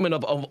recruitment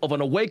of an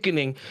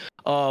awakening.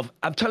 Of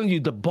I'm telling you,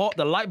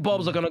 the light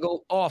bulbs are gonna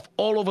go off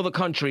all over the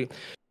country.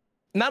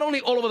 Not only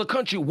all over the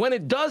country, when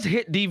it does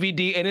hit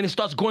DVD and then it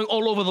starts going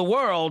all over the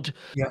world.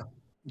 Yeah.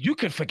 You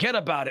can forget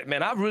about it,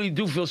 man. I really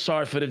do feel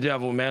sorry for the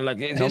devil, man. Like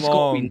it's going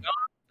to be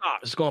nonstop.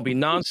 It's going to be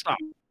nonstop.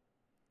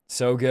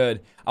 So good.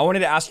 I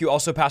wanted to ask you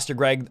also, Pastor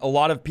Greg, a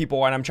lot of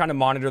people, and I'm trying to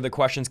monitor the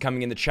questions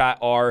coming in the chat,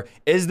 are,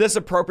 is this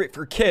appropriate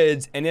for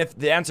kids? And if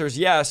the answer is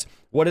yes,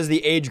 what is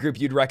the age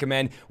group you'd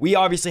recommend? We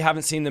obviously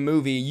haven't seen the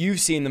movie. You've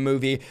seen the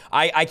movie.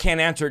 I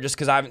can't answer it just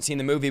because I haven't seen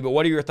the movie, but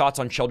what are your thoughts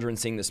on children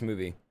seeing this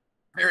movie?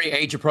 Very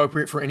age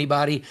appropriate for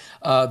anybody.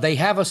 They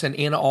have us an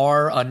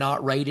NR,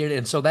 not rated,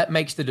 and so that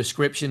makes the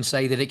description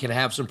say that it can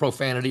have some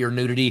profanity or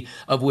nudity,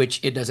 of which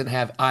it doesn't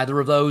have either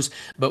of those,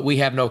 but we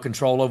have no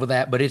control over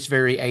that, but it's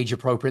very age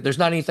appropriate. There's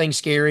not anything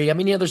scary. I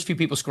mean, there's a few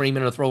people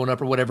screaming or throwing up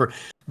or whatever,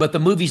 but the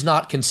movie's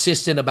not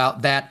consistent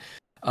about that,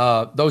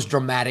 those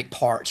dramatic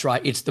parts,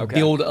 right? It's the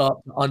build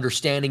up,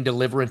 understanding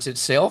deliverance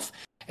itself.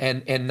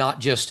 And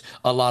not just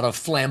a lot of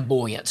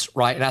flamboyance,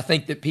 right? And I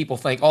think that people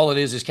think all it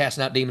is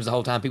casting out demons the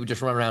whole time. People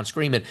just run around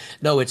screaming.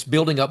 No, it's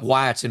building up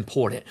why it's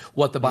important,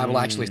 what the Bible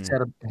actually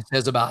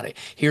says about it.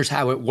 Here's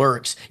how it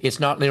works. It's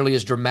not nearly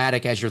as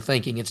dramatic as you're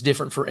thinking. It's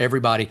different for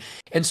everybody.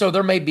 And so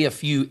there may be a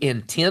few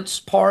intense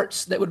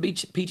parts that would be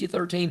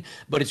PG-13,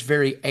 but it's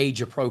very age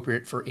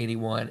appropriate for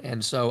anyone.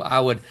 And so I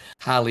would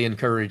highly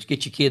encourage,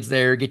 get your kids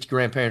there, get your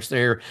grandparents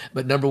there.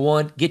 But number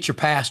one, get your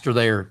pastor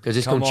there because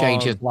it's going to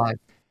change his life.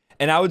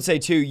 And I would say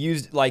too,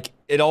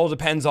 it all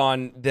depends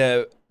on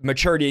the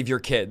maturity of your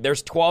kid.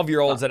 There's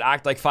 12-year-olds that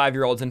act like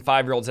 5-year-olds and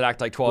 5-year-olds that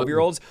act like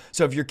 12-year-olds.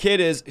 So if your kid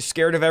is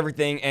scared of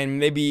everything and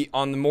maybe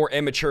on the more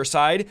immature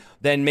side,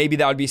 then maybe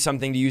that would be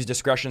something to use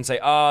discretion and say,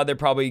 they're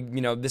probably,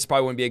 this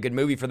probably wouldn't be a good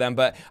movie for them.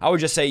 But I would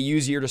just say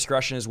use your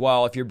discretion as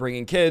well if you're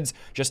bringing kids,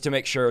 just to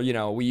make sure,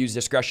 we use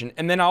discretion.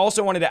 And then I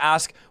also wanted to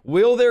ask,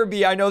 will there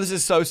be, I know this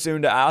is so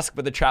soon to ask,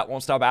 but the chat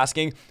won't stop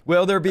asking,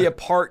 will there be a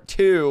part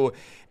 2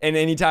 in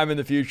any time in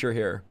the future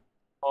here?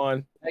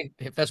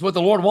 If that's what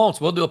the Lord wants,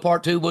 we'll do a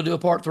part 2. We'll do a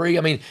part 3.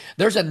 I mean,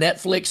 there's a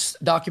Netflix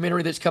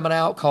documentary that's coming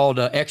out called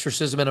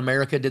Exorcism in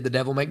America. Did the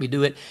Devil Make Me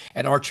Do It?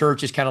 And our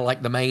church is kind of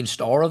like the main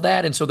star of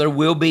that. And so there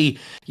will be,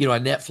 a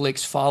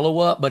Netflix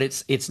follow-up, but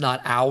it's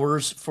not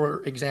ours,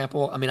 for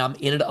example. I mean, I'm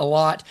in it a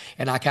lot,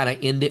 and I kind of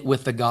end it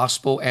with the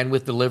gospel and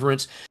with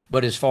deliverance.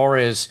 But as far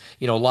as,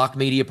 Lock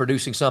Media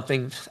producing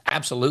something,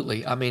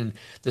 absolutely. I mean,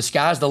 the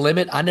sky's the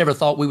limit. I never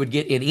thought we would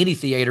get in any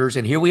theaters,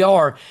 and here we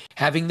are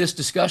having this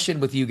discussion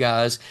with you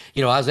guys.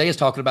 Isaiah's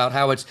talking about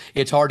how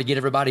it's hard to get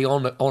everybody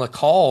on a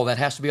call that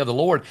has to be of the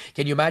Lord.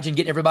 Can you imagine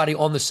getting everybody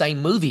on the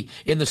same movie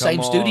in the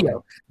same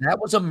studio? That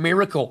was a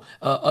miracle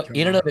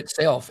in and of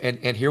itself.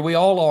 And here we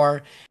all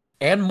are.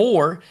 And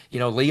more,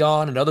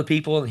 Leon and other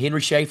people and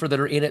Henry Schaefer that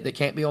are in it that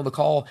can't be on the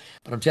call.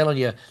 But I'm telling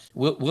you,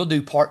 we'll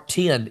do part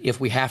 10 if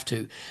we have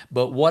to.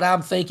 But what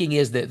I'm thinking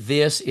is that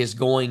this is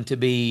going to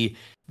be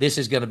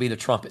the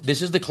trumpet.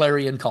 This is the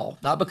clarion call.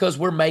 Not because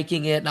we're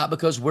making it, not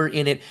because we're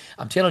in it.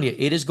 I'm telling you,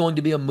 it is going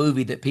to be a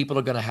movie that people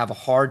are going to have a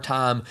hard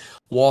time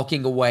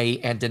walking away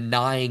and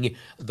denying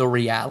the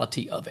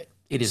reality of it.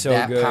 It is so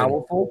that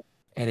powerful.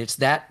 And it's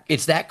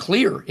that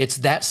clear. It's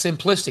that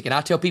simplistic. And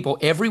I tell people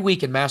every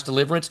week in Mass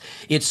Deliverance,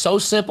 it's so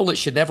simple it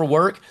should never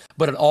work,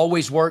 but it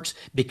always works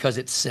because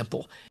it's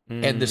simple.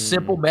 And the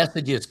simple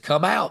messages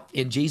come out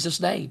in Jesus'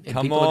 name. And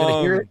people are going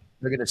to hear it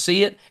They're going to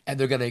see it, and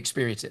they're going to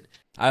experience it.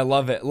 I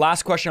love it.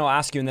 Last question I'll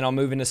ask you, and then I'll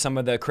move into some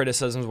of the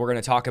criticisms we're going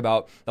to talk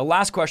about. The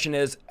last question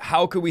is,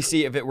 how could we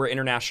see if it were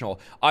international?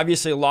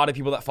 Obviously, a lot of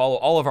people that follow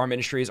all of our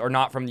ministries are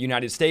not from the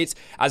United States.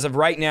 As of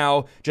right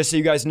now, just so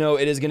you guys know,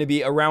 it is going to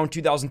be around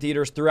 2,000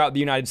 theaters throughout the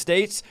United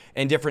States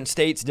and different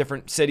states,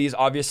 different cities,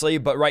 obviously.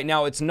 But right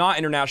now, it's not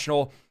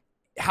international.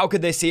 How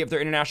could they see if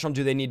they're international?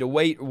 Do they need to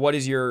wait? What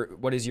is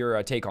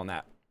your take on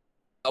that?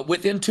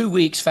 Within 2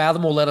 weeks,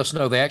 Fathom will let us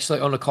know. They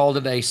actually, on a call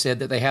today, said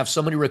that they have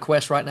so many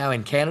requests right now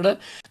in Canada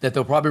that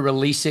they'll probably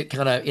release it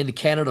kind of into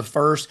Canada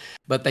first.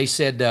 But they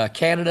said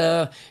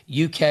Canada,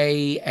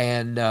 UK,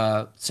 and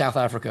South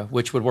Africa,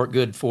 which would work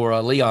good for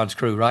Leon's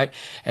crew, right?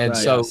 And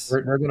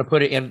they're going to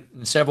put it in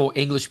several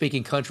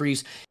English-speaking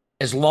countries.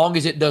 As long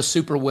as it does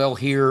super well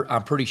here,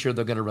 I'm pretty sure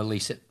they're going to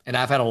release it. And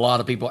I've had a lot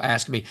of people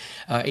ask me,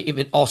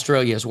 even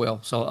Australia as well.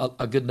 So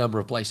a good number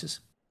of places.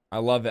 I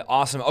love it.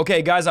 Awesome.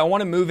 Okay, guys, I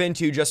want to move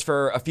into just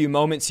for a few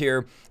moments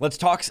here. Let's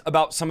talk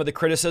about some of the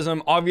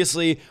criticism.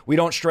 Obviously, we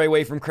don't stray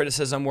away from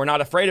criticism. We're not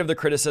afraid of the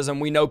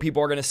criticism. We know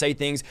people are going to say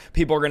things.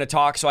 People are going to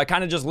talk. So I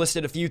kind of just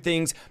listed a few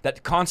things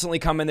that constantly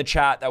come in the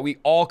chat that we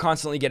all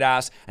constantly get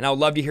asked. And I would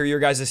love to hear your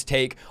guys'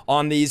 take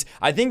on these.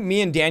 I think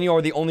me and Daniel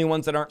are the only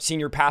ones that aren't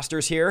senior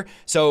pastors here.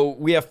 So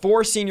we have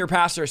 4 senior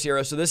pastors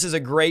here. So this is a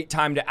great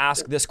time to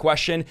ask this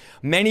question.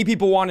 Many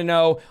people want to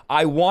know,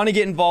 I want to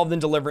get involved in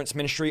deliverance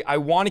ministry. I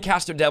want to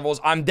cast out devils.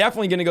 I'm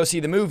definitely going to go see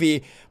the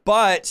movie,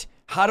 but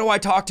how do I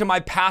talk to my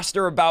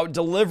pastor about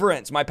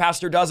deliverance? My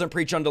pastor doesn't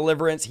preach on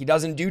deliverance. He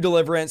doesn't do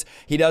deliverance.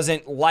 He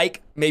doesn't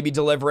like maybe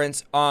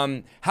deliverance.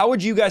 How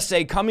would you guys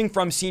say, coming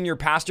from senior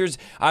pastors,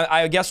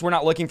 I guess we're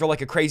not looking for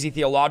like a crazy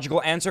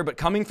theological answer, but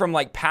coming from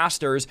like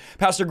pastors,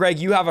 Pastor Greg,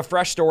 you have a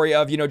fresh story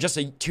of, just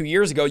 2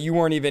 years ago, you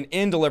weren't even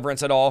in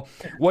deliverance at all.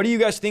 What do you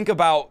guys think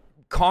about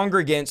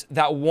congregants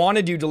that want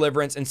to do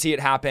deliverance and see it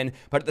happen,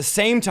 but at the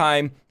same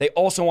time, they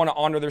also want to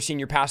honor their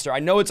senior pastor?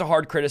 I know it's a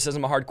hard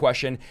criticism, a hard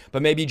question,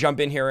 but maybe jump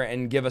in here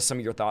and give us some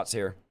of your thoughts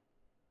here.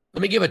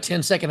 Let me give a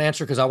 10-second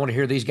answer because I want to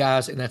hear these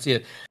guys, and that's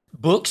it.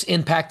 Books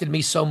impacted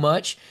me so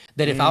much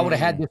that if I would have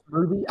had this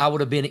movie, I would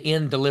have been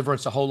in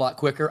deliverance a whole lot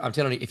quicker. I'm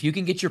telling you, if you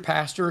can get your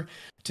pastor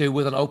to,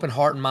 with an open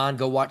heart and mind,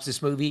 go watch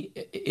this movie,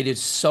 it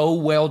is so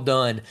well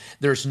done.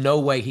 There's no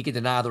way he can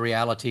deny the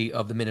reality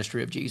of the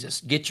ministry of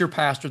Jesus. Get your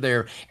pastor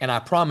there, and I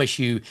promise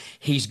you,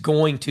 he's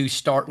going to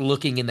start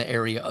looking in the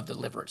area of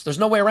deliverance. There's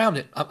no way around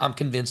it. I'm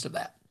convinced of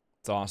that.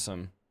 It's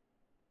awesome.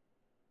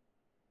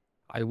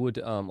 I would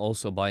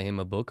also buy him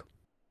a book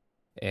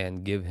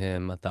and give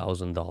him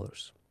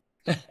 $1,000.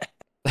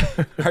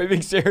 Are you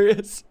being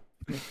serious?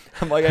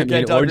 I'm like, I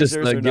can't tell or if just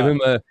you're serious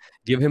like or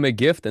give him a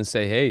gift and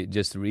say, hey,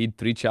 just read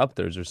 3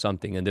 chapters or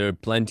something. And there are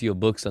plenty of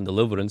books on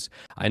deliverance.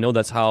 I know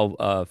that's how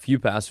a few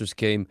pastors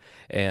came.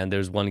 And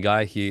there's one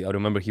guy, I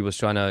remember he was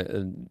trying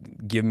to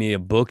give me a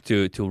book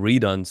to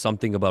read on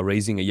something about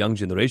raising a young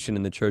generation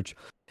in the church.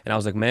 And I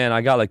was like, man,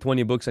 I got like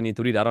 20 books I need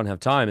to read. I don't have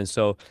time.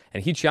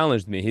 And he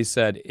challenged me. He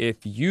said, if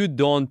you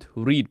don't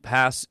read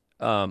past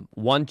 1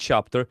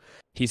 chapter,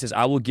 he says,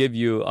 I will give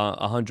you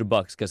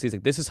 $100, because he's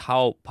like, this is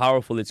how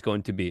powerful it's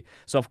going to be.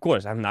 So of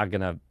course, I'm not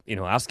gonna,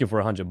 ask him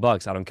for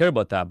 $100. I don't care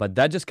about that. But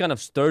that just kind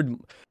of stirred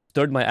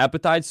my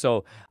appetite.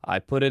 So I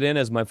put it in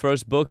as my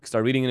first book,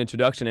 started reading an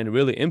introduction, and it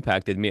really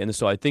impacted me. And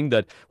so I think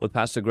that what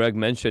Pastor Greg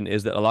mentioned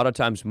is that a lot of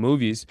times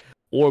movies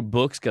or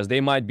books, because they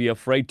might be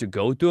afraid to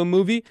go to a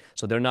movie,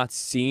 so they're not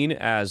seen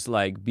as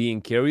like being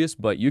curious,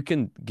 but you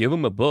can give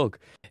them a book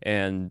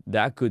and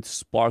that could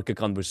spark a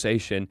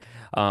conversation.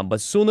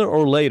 But sooner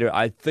or later,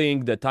 I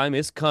think the time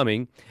is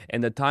coming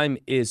and the time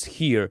is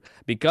here.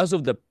 Because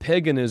of the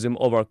paganism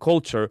of our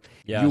culture,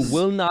 Yes. you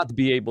will not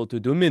be able to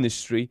do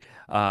ministry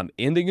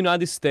in the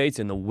United States,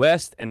 in the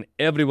West, and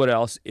everywhere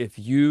else if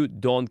you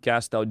don't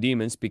cast out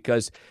demons,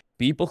 because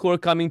people who are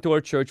coming to our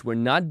church, we're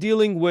not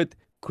dealing with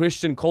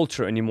Christian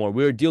culture anymore.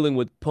 We're dealing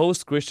with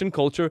post-Christian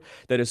culture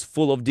that is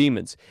full of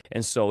demons.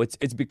 And so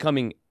it's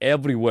becoming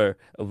everywhere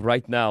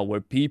right now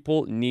where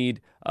people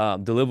need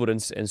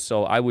deliverance. And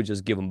so I would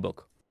just give them a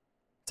book.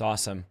 It's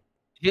awesome.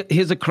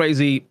 Here's a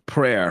crazy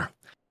prayer.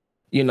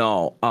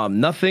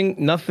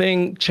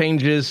 Nothing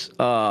changes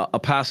a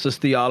pastor's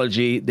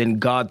theology than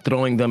God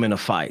throwing them in a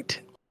fight.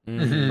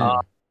 Mm-hmm.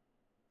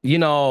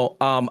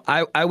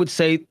 I would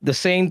say the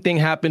same thing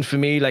happened for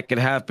me like it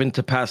happened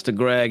to Pastor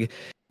Greg.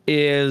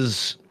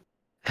 Is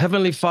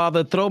Heavenly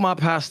Father, throw my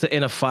pastor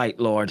in a fight,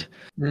 Lord.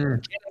 Get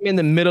him in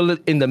the middle.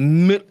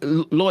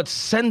 Lord,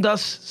 send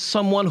us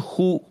someone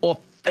who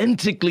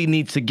authentically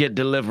needs to get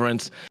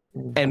deliverance,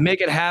 and make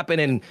it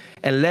happen.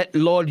 And let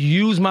Lord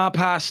use my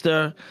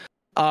pastor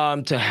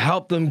to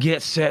help them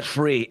get set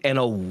free and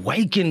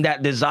awaken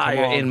that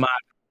desire in my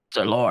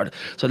pastor, Lord.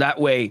 So that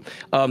way,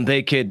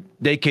 they could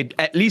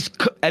at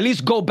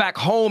least go back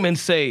home and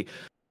say,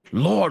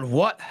 Lord,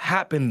 what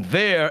happened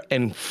there?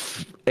 And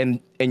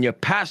your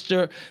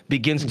pastor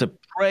begins to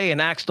pray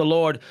and ask the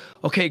Lord,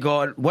 okay,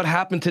 God, what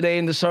happened today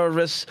in the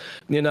service?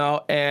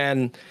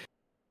 And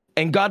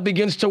God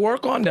begins to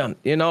work on them.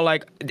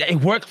 Like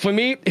it worked for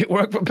me, it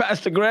worked for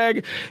Pastor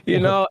Greg,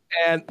 and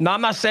now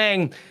I'm not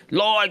saying,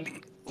 Lord,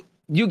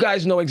 You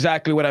guys know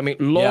exactly what I mean.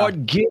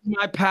 Lord, give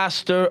my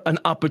pastor an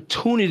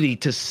opportunity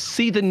to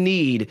see the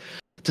need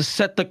to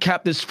set the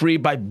captives free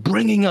by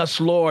bringing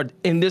us, Lord,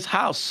 in this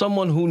house,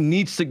 someone who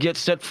needs to get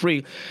set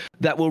free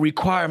that will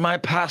require my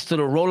pastor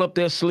to roll up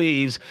their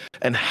sleeves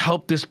and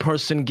help this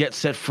person get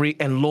set free.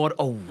 And Lord,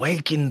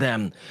 awaken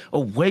them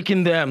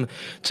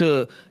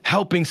to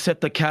helping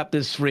set the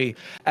captives free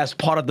as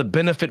part of the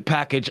benefit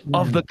package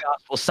of the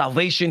gospel,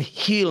 salvation,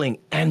 healing,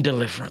 and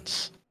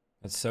deliverance.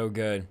 That's so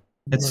good.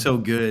 That's so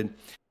good.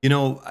 You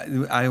know,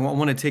 I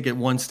want to take it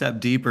one step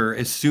deeper.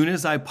 As soon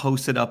as I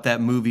posted up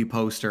that movie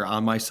poster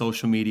on my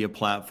social media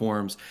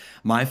platforms,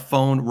 my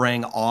phone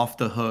rang off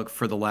the hook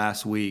for the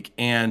last week.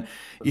 And,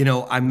 you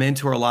know, I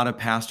mentor a lot of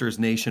pastors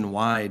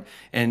nationwide.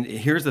 And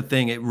here's the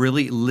thing, it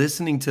really,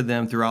 listening to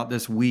them throughout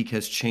this week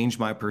has changed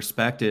my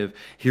perspective.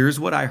 Here's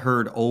what I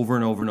heard over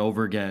and over and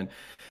over again.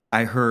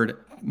 I heard,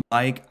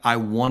 Mike, I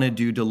want to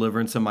do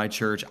deliverance in my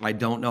church. I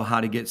don't know how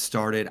to get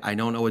started. I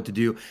don't know what to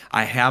do.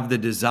 I have the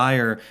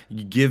desire.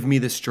 Give me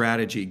the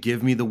strategy.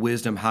 Give me the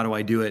wisdom. How do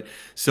I do it?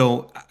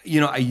 So,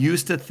 you know, I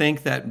used to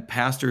think that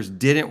pastors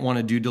didn't want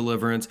to do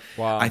deliverance.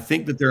 Wow. I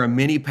think that there are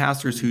many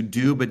pastors who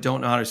do, but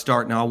don't know how to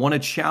start. Now, I want to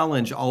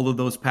challenge all of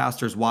those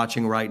pastors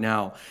watching right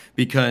now,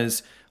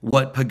 because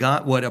what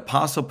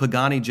Apostle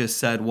Pagani just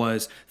said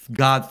was,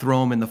 God,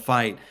 throw him in the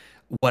fight.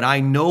 What I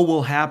know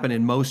will happen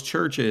in most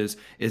churches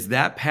is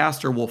that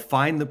pastor will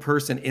find the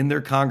person in their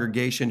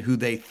congregation who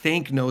they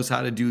think knows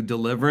how to do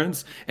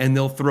deliverance, and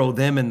they'll throw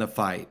them in the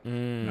fight.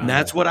 And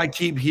that's what I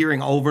keep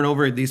hearing over and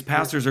over. These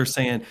pastors are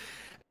saying,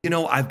 you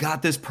know, I've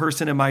got this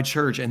person in my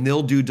church and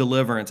they'll do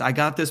deliverance. I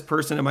got this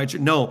person in my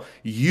church. No,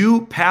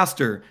 you,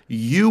 pastor,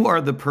 you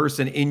are the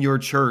person in your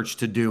church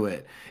to do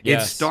it.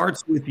 It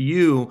starts with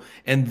you.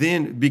 And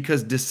then,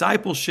 because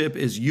discipleship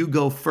is you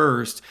go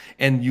first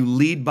and you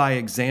lead by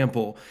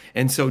example.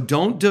 And so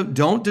don't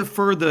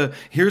defer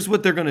here's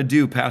what they're going to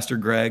do, Pastor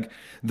Greg.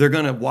 They're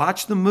going to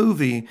watch the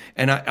movie,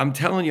 and I'm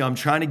telling you, I'm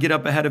trying to get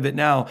up ahead of it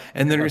now.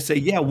 And they're going to say,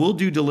 yeah, we'll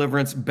do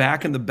deliverance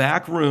back in the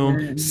back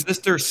room.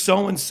 Sister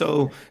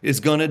so-and-so is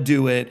going to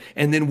do it.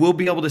 And then we'll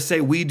be able to say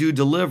we do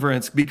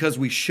deliverance because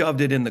we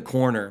shoved it in the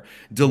corner.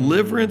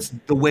 Deliverance,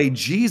 the way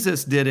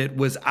Jesus did it,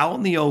 was out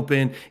in the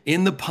open,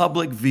 in the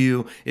public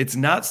view. It's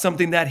not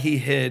something that he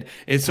hid.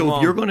 And so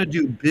if you're going to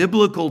do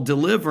biblical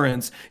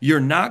deliverance,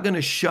 you're not going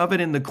to shove it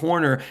in the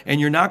corner,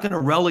 and you're not going to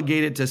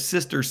relegate it to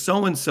sister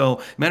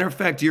so-and-so. Matter of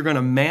fact, you're going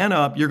to man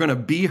up. You're going to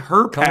be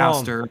her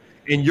pastor,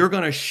 and you're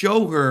going to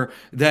show her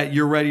that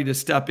you're ready to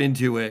step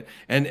into it.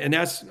 And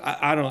that's,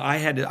 I don't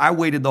know. I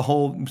waited the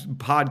whole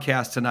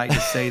podcast tonight to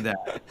say that.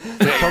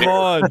 Come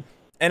on.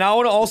 And I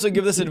want to also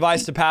give this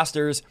advice to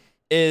pastors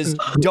is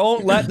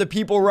don't let the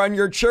people run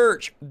your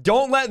church.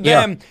 Don't let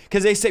them,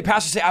 because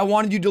pastors say, I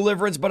want to do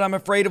deliverance, but I'm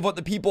afraid of what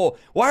the people.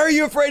 Why are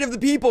you afraid of the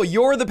people?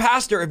 You're the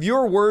pastor. If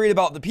you're worried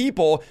about the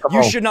people,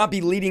 you should not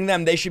be leading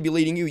them. They should be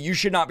leading you. You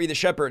should not be the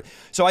shepherd.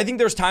 So I think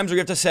there's times where you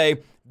have to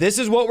say, this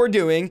is what we're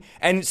doing.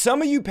 And some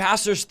of you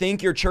pastors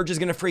think your church is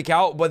going to freak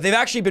out, but they've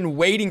actually been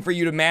waiting for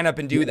you to man up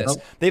and do this.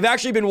 They've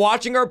actually been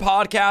watching our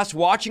podcast,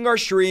 watching our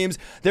streams.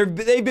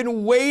 They've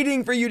been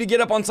waiting for you to get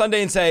up on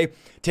Sunday and say,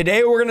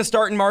 today we're going to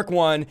start in Mark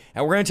 1,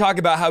 and we're going to talk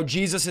about how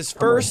Jesus'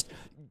 first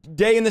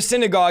day in the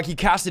synagogue, he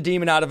cast a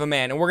demon out of a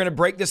man. And we're going to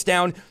break this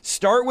down.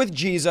 Start with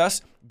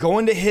Jesus, go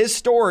into his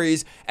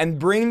stories, and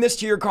bring this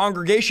to your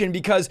congregation,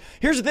 because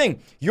here's the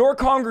thing. Your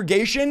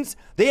congregations,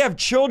 they have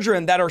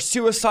children that are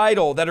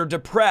suicidal, that are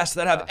depressed,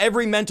 that have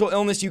every mental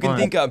illness you can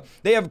think of.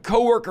 They have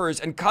coworkers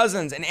and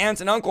cousins and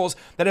aunts and uncles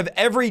that have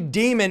every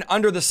demon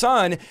under the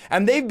sun,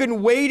 and they've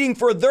been waiting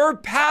for their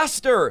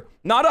pastor,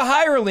 not a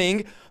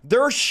hireling,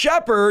 their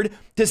shepherd,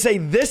 to say,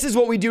 this is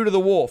what we do to the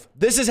wolf.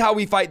 This is how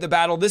we fight the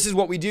battle. This is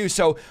what we do.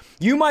 So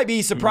you might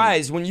be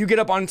surprised when you get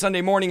up on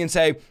Sunday morning and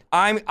say,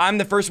 I'm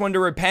the first one to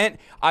repent.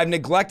 I've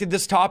neglected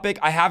this topic.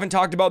 I haven't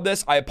talked about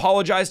this. I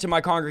apologize to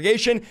my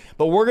congregation,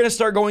 but we're going to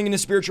start going into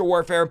spiritual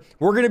warfare.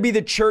 We're going to be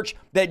the church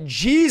that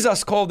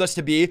Jesus called us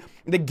to be.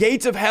 The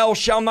gates of hell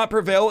shall not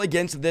prevail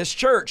against this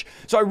church.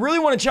 So I really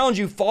want to challenge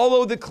you,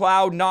 follow the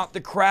cloud, not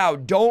the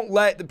crowd. Don't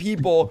let the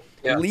people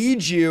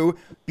lead you.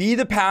 Be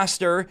the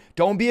pastor.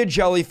 Don't be a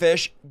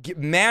jellyfish.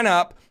 Man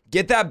up.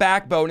 Get that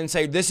backbone and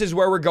say, this is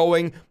where we're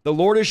going. The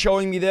Lord is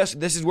showing me this.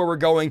 This is where we're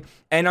going.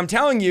 And I'm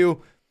telling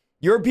you,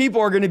 your people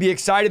are going to be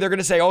excited. They're going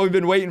to say, oh, we've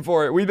been waiting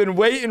for it. We've been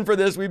waiting for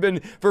this. We've been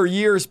for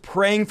years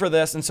praying for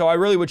this. And so I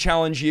really would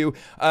challenge you.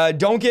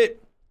 Don't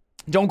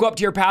go up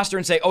to your pastor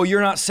and say, oh,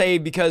 you're not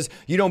saved because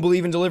you don't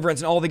believe in deliverance,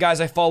 and all the guys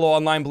I follow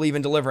online believe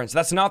in deliverance.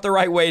 That's not the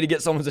right way to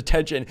get someone's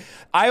attention.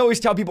 I always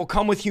tell people,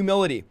 come with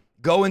humility.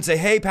 Go and say,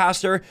 hey,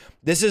 pastor,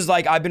 this is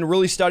like, I've been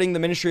really studying the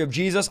ministry of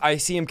Jesus. I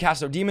see him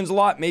cast out demons a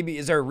lot. Maybe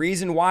is there a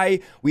reason why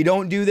we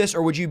don't do this?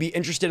 Or would you be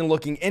interested in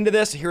looking into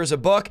this? Here's a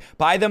book.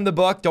 Buy them the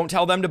book. Don't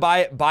tell them to buy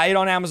it. Buy it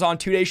on Amazon,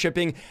 2-day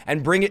shipping,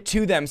 and bring it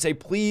to them. Say,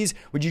 please,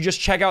 would you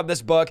just check out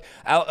this book?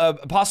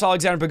 Apostle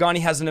Alexander Pagani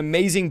has an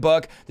amazing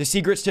book, The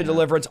Secrets to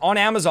Deliverance, on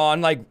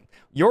Amazon. Like,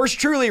 yours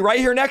truly right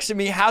here next to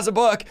me has a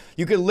book.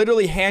 You could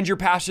literally hand your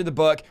pastor the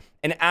book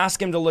and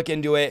ask him to look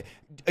into it.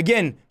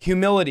 Again,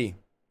 humility.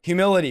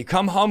 Humility.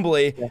 Come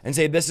humbly and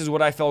say, this is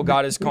what I felt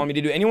God is calling me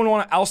to do.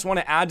 Anyone else want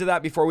to add to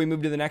that before we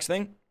move to the next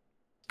thing?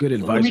 Good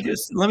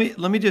advice.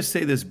 Let me just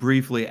say this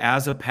briefly.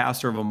 As a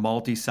pastor of a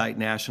multi-site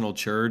national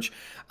church,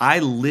 I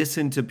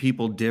listen to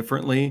people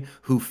differently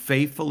who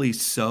faithfully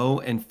sow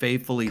and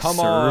faithfully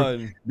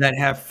serve, that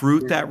have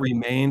fruit that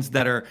remains,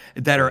 that are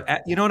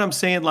you know what I'm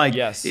saying? Like,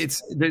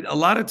 it's a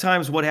lot of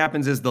times what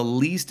happens is the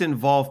least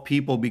involved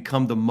people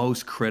become the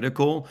most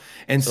critical.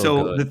 And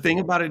so the thing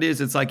about it is,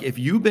 it's like, if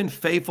you've been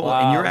faithful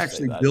and you're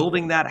actually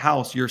building that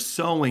house, you're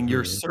sowing,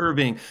 you're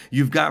serving,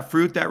 you've got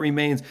fruit that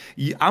remains,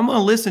 I'm going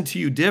to listen to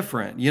you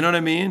different. You know what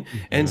I mean?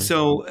 And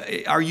so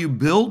are you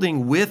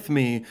building with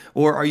me,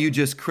 or are you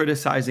just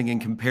criticizing and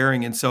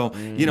comparing? And so,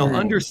 you know,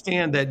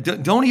 understand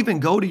that don't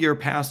even go to your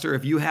pastor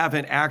if you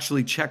haven't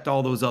actually checked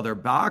all those other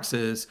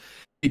boxes,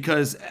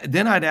 because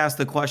then I'd ask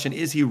the question,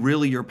 is he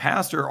really your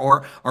pastor,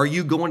 or are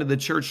you going to the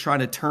church trying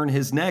to turn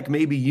his neck?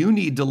 Maybe you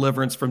need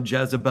deliverance from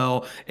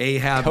Jezebel,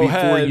 Ahab,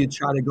 before you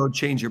try to go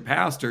change your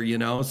pastor, you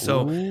know?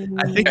 So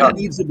I think that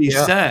needs to be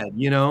said,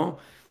 you know?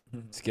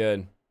 It's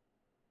good.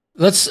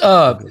 Let's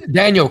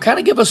Daniel, kind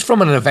of give us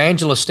from an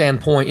evangelist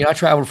standpoint. You know, I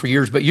traveled for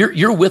years, but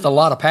you're with a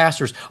lot of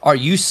pastors. Are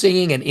you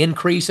seeing an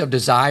increase of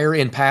desire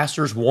in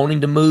pastors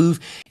wanting to move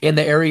in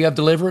the area of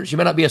deliverance? You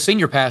may not be a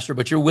senior pastor,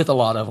 but you're with a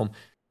lot of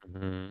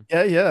them.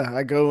 Yeah.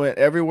 I go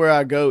everywhere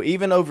I go,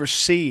 even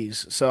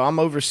overseas. So I'm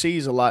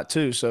overseas a lot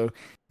too. So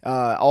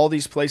all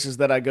these places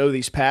that I go,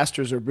 these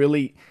pastors are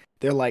really,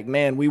 they're like,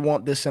 man, we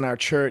want this in our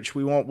church.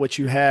 We want what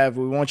you have.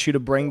 We want you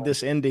to bring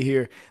this into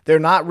here. They're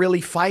not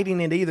really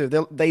fighting it either.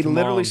 They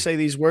literally say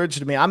these words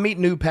to me. I meet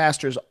new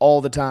pastors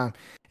all the time,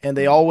 and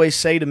they always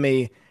say to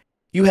me,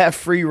 you have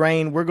free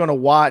reign. We're going to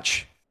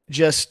watch.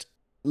 Just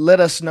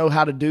let us know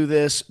how to do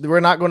this. We're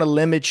not going to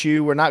limit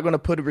you. We're not going to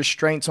put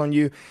restraints on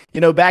you.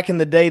 You know, back in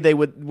the day,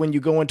 when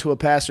you go into a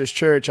pastor's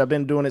church, I've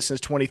been doing it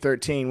since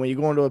 2013. When you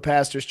go into a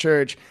pastor's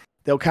church,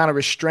 they'll kind of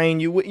restrain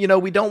you. You know,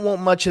 we don't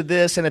want much of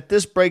this. And if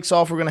this breaks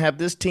off, we're going to have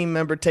this team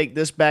member take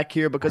this back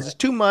here because it's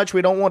too much.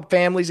 We don't want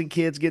families and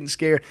kids getting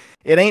scared.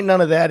 It ain't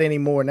none of that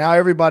anymore. Now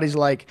everybody's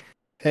like,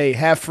 hey,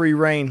 have free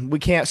reign. We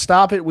can't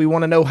stop it. We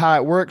want to know how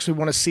it works. We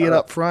want to see it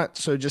up front.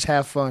 So just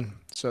have fun.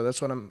 So that's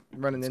what I'm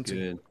running into.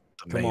 Good.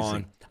 Come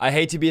on. I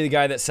hate to be the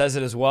guy that says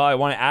it as well. I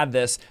want to add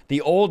this.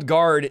 The old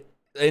guard,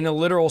 in a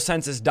literal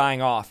sense, is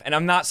dying off. And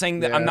I'm not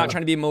saying that, I'm not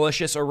trying to be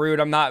malicious or rude.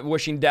 I'm not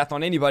wishing death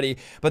on anybody.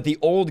 But the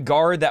old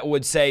guard that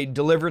would say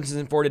deliverance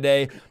isn't for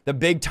today, the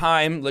big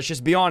time, let's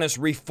just be honest,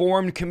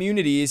 reformed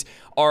communities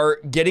are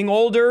getting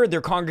older.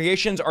 Their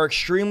congregations are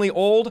extremely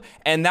old.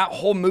 And that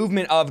whole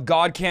movement of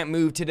God can't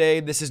move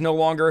today, this is no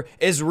longer,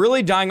 is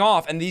really dying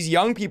off. And these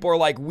young people are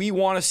like, we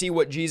want to see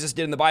what Jesus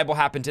did in the Bible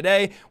happen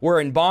today.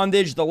 We're in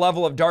bondage. The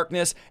level of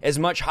darkness is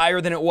much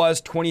higher than it was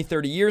 20,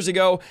 30 years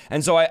ago.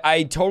 And so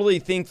I totally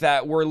think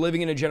that we're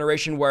living in a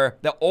generation where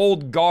the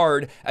old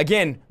guard,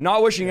 again,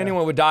 not wishing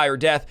anyone would die or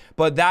death,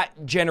 but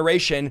that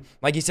generation,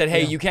 like he said,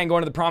 hey, you can't go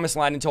into the promised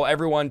land until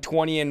everyone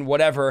 20 and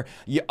whatever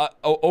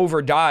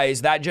over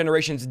dies. That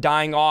generation's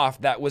dying off.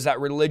 That was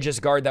that religious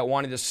guard that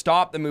wanted to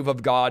stop the move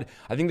of God.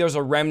 I think there's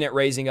a remnant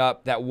raising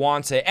up that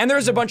wants it. And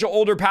there's a bunch of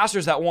older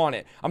pastors that want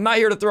it. I'm not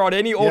here to throw out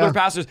any older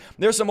pastors.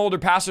 There's some older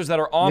pastors that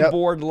are on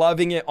board,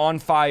 loving it, on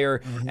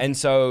fire. And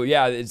so,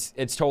 yeah,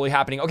 it's totally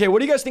happening. Okay, what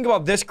do you guys think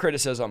about this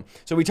criticism?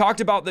 So we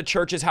talked about the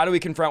churches. How do we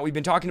confront? We've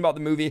been talking about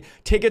the movie.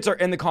 Tickets are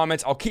in the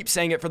comments. I'll keep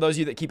saying it for those of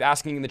you that keep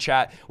asking in the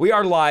chat. We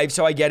are live,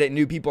 so I get it.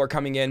 New people are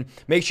coming in.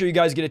 Make sure you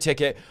guys get a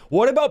ticket.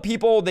 What about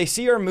people, they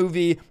see our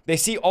movie, they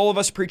see all of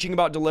us preaching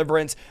about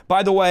deliverance.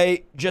 By the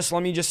way,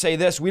 let me just say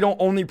this. We don't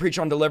only preach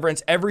on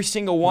deliverance. Every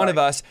single one of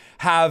us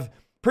have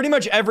pretty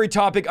much every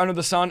topic under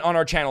the sun on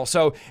our channel.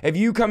 So if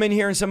you come in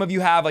here and some of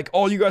you have like,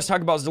 all you guys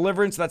talk about is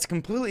deliverance, that's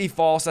completely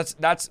false.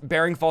 That's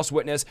bearing false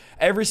witness.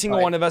 Every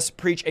single one of us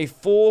preach a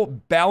full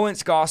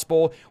balanced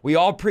gospel. We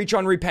all preach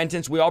on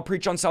repentance. We all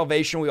preach on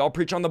salvation. We all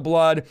preach on the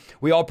blood.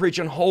 We all preach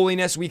on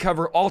holiness. We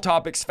cover all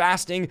topics: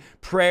 fasting,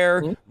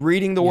 prayer,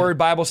 reading the word,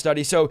 Bible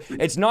study. So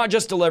it's not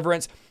just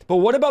deliverance. But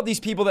what about these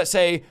people that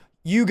say,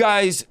 you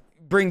guys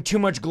bring too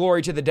much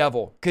glory to the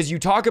devil because you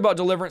talk about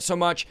deliverance so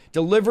much?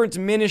 Deliverance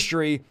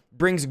ministry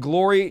brings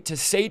glory to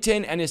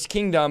Satan and his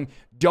kingdom.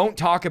 Don't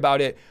talk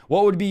about it.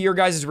 What would be your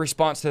guys'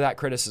 response to that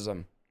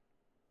criticism?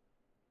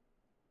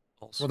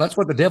 Well, that's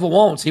what the devil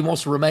wants. He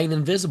wants to remain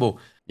invisible.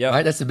 Yeah,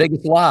 right. That's the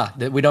biggest lie,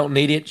 that we don't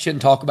need it,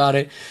 shouldn't talk about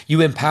it.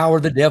 You empower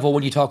the devil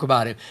when you talk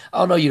about him.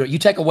 Oh no, you don't. You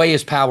take away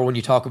his power when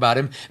you talk about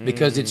him,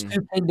 because it's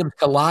two kingdoms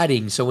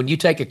colliding. So when you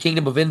take a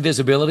kingdom of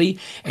invisibility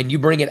and you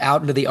bring it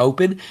out into the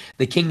open,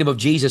 the kingdom of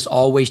Jesus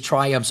always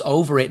triumphs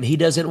over it, and he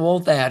doesn't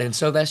want that. And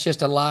so that's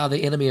just a lie of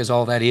the enemy, is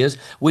all that is.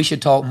 We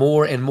should talk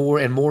more and more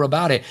and more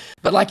about it.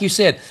 But like you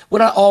said, we're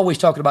not always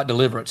talking about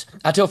deliverance.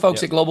 I tell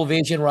folks at Global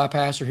Vision, where I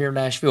pastor here in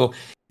Nashville,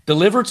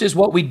 Deliverance is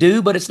what we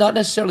do, but it's not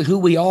necessarily who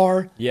we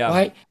are. Yeah.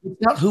 Right?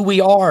 It's not who we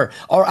are.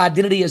 Our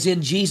identity is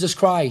in Jesus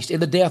Christ, in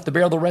the death, the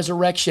burial, the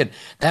resurrection.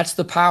 That's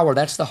the power.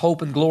 That's the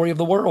hope and glory of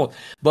the world.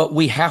 But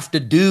we have to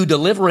do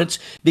deliverance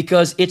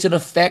because it's an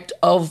effect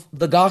of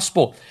the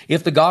gospel.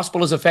 If the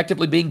gospel is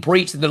effectively being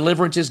preached, then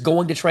deliverance is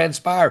going to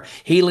transpire.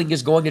 Healing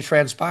is going to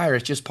transpire.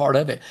 It's just part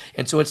of it.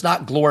 And so it's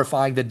not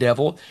glorifying the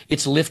devil.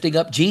 It's lifting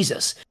up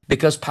Jesus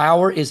because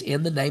power is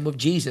in the name of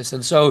Jesus.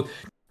 And so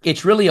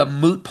it's really a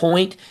moot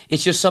point.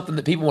 It's just something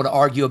that people want to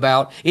argue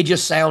about. It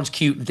just sounds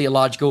cute and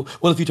theological.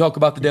 Well, if you talk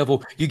about the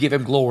devil, you give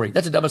him glory.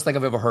 That's the dumbest thing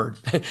I've ever heard.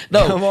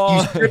 No,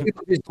 you strip him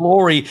of his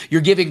glory.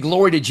 You're giving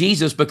glory to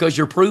Jesus because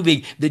you're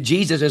proving that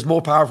Jesus is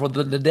more powerful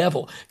than the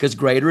devil, because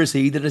greater is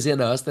he that is in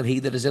us than he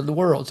that is in the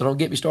world. So don't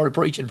get me started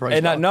preaching,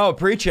 praise God. No,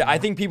 preach it. I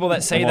think people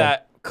that say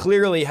that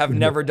clearly have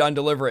never done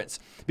deliverance,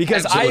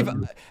 because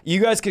you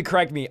guys could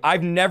correct me,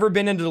 I've never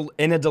been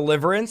in a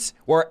deliverance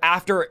where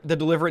after the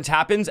deliverance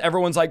happens,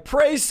 everyone's like,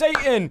 praise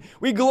Satan,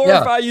 we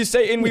glorify you,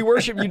 Satan, we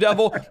worship you,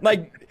 devil.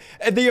 Like,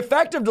 the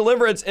effect of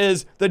deliverance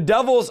is the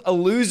devil's a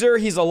loser,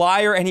 he's a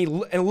liar, and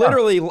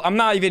literally, I'm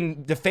not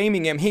even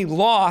defaming him, he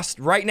lost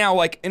right now,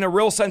 like in a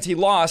real sense, he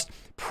lost.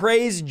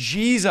 Praise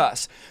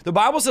Jesus. The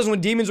Bible says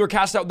when demons were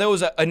cast out, there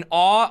was an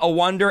awe, a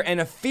wonder,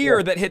 and a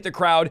fear that hit the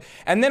crowd.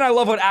 And then I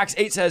love what Acts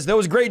 8 says, there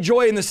was great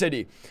joy in the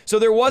city. So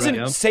there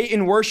wasn't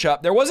Satan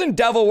worship. There wasn't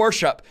devil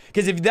worship.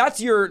 Because if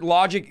that's your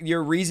logic,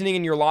 your reasoning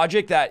and your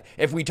logic, that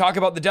if we talk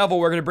about the devil,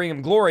 we're going to bring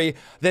him glory,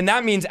 then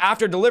that means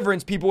after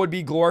deliverance, people would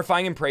be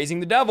glorifying and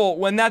praising the devil,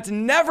 when that's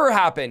never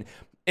happened.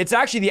 It's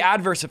actually the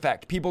adverse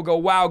effect. People go,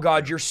 wow,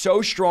 God, you're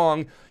so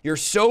strong. You're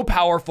so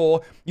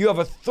powerful. You have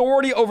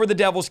authority over the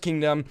devil's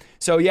kingdom.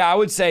 So yeah, I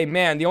would say,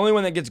 man, the only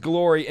one that gets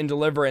glory in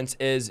deliverance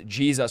is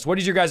Jesus. What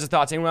is your guys'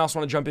 thoughts? Anyone else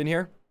want to jump in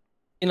here?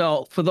 You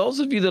know, for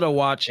those of you that are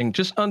watching,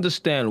 just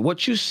understand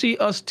what you see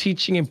us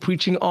teaching and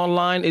preaching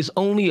online is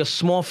only a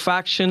small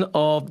fraction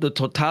of the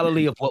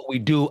totality of what we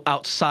do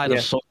outside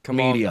of social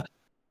media.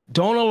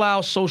 Don't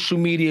allow social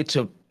media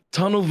to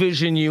tunnel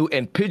vision you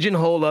and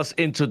pigeonhole us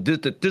into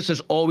this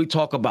is all we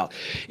talk about.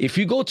 If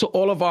you go to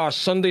all of our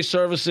Sunday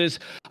services,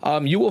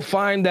 you will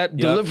find that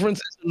deliverance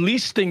is the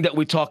least thing that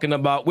we're talking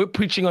about. We're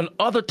preaching on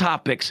other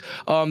topics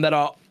that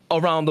are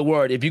around the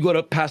word. If you go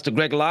to Pastor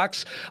Greg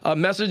Locke's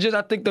messages,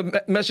 I think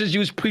the message he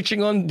was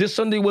preaching on this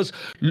Sunday was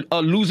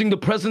losing the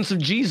presence of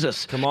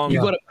Jesus. Come on.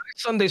 You go to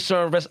Sunday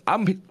service,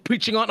 I'm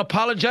preaching on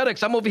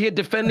apologetics. I'm over here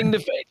defending the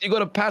faith. You go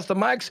to Pastor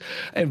Mike's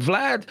and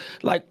Vlad,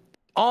 like,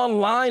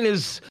 online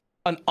is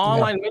an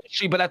online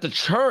ministry, but at the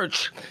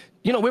church,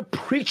 you know, we're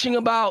preaching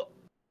about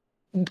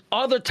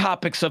other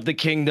topics of the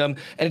kingdom,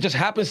 and it just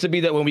happens to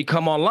be that when we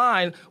come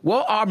online,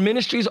 well, our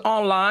ministry's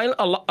online,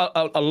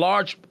 a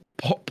large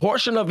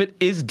portion of it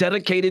is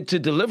dedicated to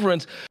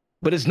deliverance,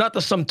 but it's not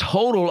the sum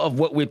total of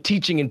what we're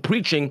teaching and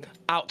preaching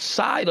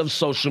outside of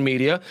social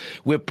media.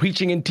 We're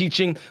preaching and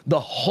teaching the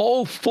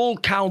whole full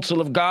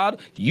counsel of God.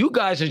 You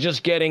guys are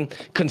just getting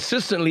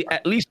consistently,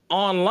 at least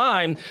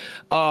online,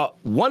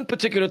 one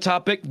particular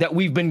topic that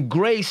we've been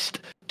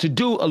graced to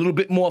do a little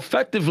bit more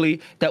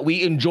effectively, that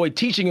we enjoy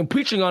teaching and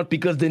preaching on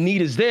because the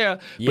need is there,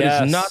 but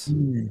it's not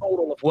the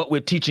total of what we're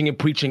teaching and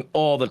preaching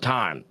all the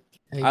time.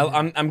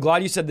 I'm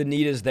glad you said the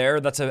need is there.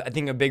 That's, I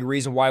think, a big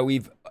reason why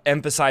we've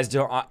emphasized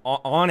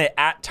on it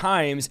at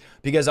times,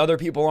 because other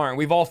people aren't.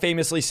 We've all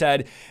famously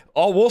said,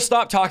 oh, we'll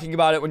stop talking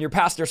about it when your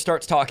pastor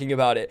starts talking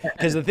about it.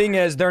 Because the thing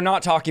is, they're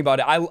not talking about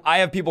it. I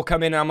have people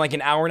come in and I'm like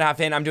an hour and a half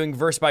in, I'm doing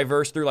verse by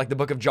verse through like the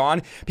book of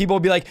John. People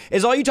will be like,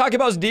 is all you talk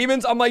about is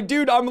demons? I'm like,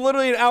 dude, I'm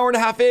literally an hour and a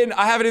half in.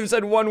 I haven't even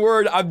said one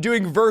word. I'm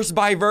doing verse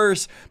by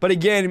verse. But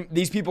again,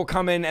 these people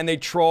come in and they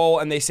troll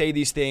and they say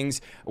these things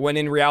when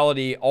in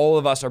reality, all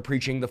of us are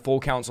preaching the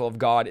full counsel of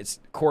God. It's,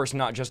 of course,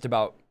 not just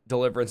about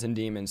deliverance and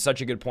demons.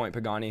 Such a good point,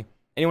 Pagani.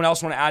 Anyone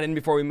else want to add in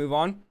before we move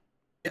on?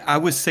 I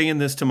was saying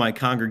this to my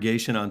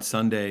congregation on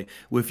Sunday.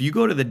 If you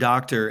go to the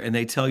doctor and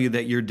they tell you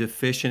that you're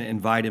deficient in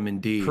vitamin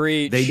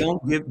D,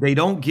 they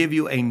don't give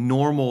you a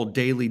normal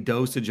daily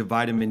dosage of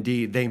vitamin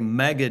D. They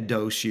mega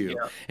dose you.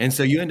 Yeah. And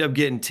so you end up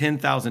getting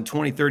 10,000,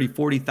 20, 30,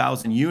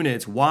 40,000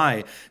 units.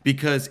 Why?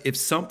 Because if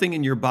something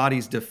in your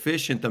body's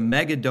deficient, the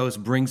mega dose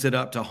brings it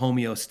up to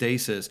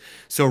homeostasis.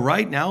 So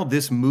right now,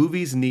 this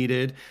movie's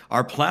needed,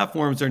 our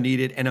platforms are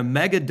needed, and a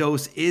mega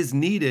dose is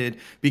needed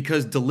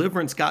because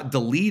deliverance got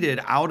deleted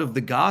out of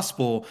the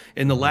gospel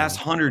in the last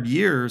 100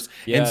 years.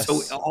 Yes.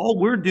 And so all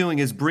we're doing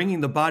is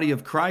bringing the body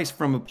of Christ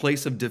from a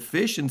place of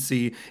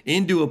deficiency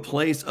into a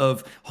place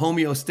of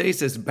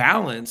homeostasis,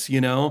 balance,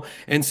 you know?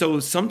 And so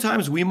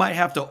sometimes we might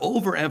have to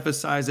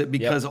overemphasize it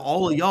because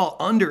all of y'all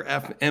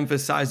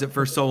underemphasize it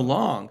for so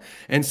long.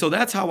 And so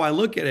that's how I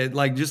look at it.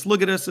 Like, just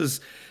look at us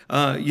as,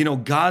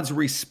 God's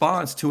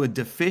response to a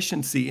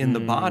deficiency in the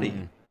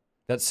body.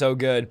 That's so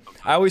good.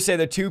 I always say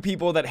the two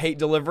people that hate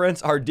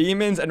deliverance are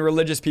demons and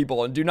religious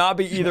people, and do not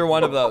be either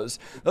one of those.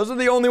 Those are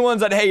the only ones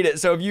that hate it.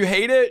 So if you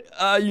hate it,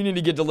 you need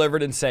to get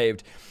delivered and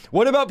saved.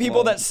 What about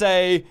people that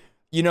say,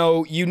 you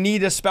know, you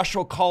need a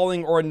special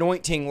calling or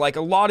anointing. Like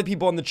a lot of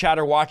people in the chat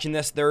are watching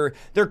this. They're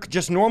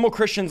just normal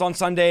Christians on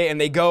Sunday, and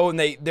they go and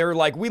they're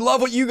like, we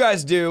love what you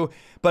guys do,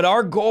 but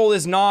our goal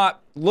is not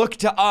look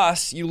to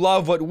us. You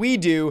love what we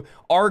do.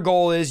 Our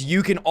goal is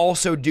you can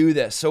also do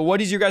this. So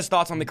what is your guys'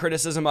 thoughts on the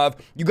criticism of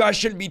you guys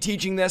shouldn't be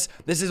teaching this?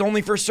 This is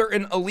only for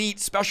certain elite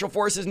special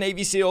forces,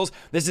 Navy SEALs.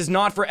 This is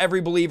not for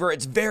every believer.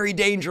 It's very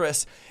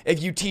dangerous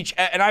if you teach,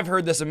 and I've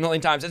heard this a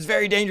million times. It's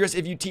very dangerous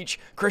if you teach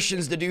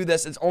Christians to do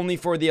this. It's only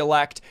for the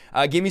elect.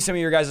 Give me some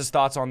of your guys'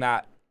 thoughts on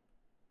that.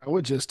 I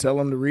would just tell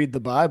them to read the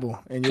Bible,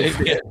 and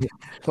literally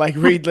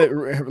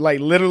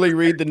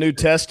read the New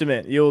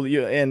Testament.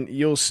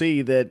 You'll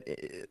see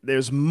that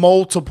there's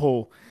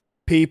multiple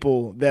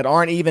people that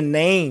aren't even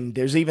named.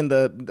 There's even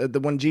the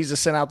when Jesus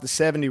sent out the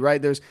 70, right?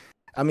 There's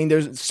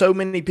so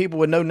many people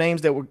with no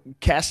names that were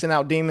casting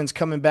out demons,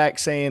 coming back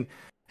saying,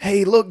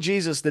 "Hey, look,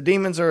 Jesus, the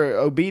demons are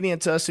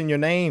obedient to us in your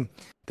name."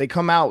 They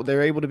come out,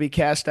 they're able to be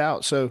cast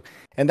out. So,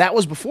 and that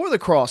was before the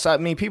cross. I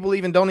mean, people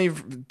even don't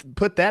even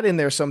put that in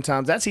there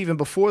sometimes. That's even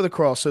before the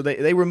cross. So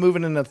they were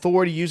moving in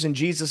authority using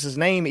Jesus'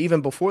 name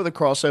even before the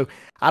cross. So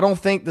I don't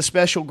think the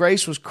special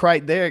grace was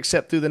quite there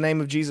except through the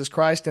name of Jesus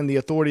Christ and the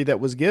authority that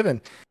was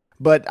given.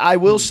 But I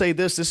will say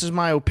this is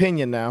my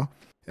opinion now.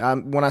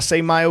 When I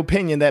say my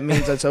opinion, that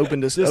means it's open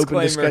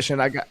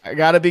discussion. I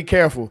got to be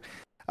careful.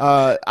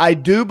 I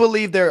do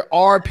believe there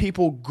are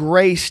people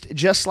graced,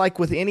 just like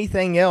with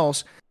anything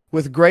else,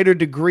 with greater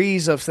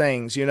degrees of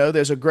things. You know,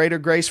 there's a greater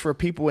grace for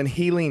people in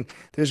healing.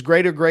 There's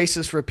greater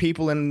graces for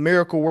people in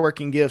miracle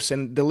working gifts,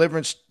 and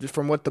deliverance,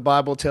 from what the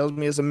Bible tells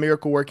me, is a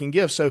miracle working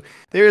gift. So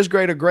there is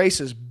greater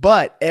graces,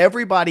 but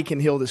everybody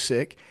can heal the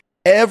sick.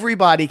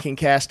 Everybody can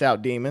cast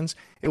out demons.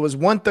 It was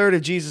 1/3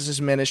 of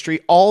Jesus' ministry.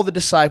 All the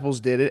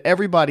disciples did it.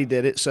 Everybody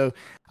did it. So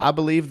I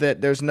believe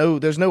that there's no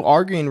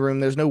arguing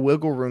room. There's no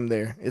wiggle room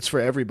there. It's for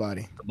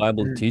everybody. The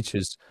Bible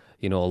teaches,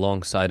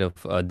 alongside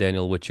of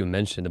Daniel, what you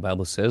mentioned, the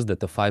Bible says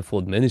that the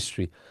fivefold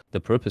ministry, the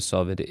purpose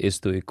of it is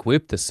to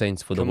equip the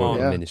saints for the work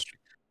of ministry.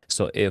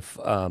 So if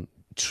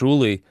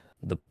truly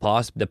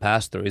the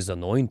pastor is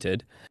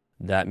anointed,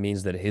 that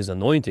means that his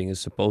anointing is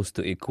supposed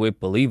to equip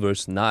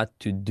believers not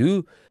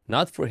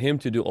for him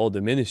to do all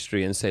the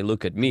ministry and say,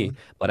 look at me,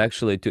 but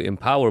actually to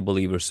empower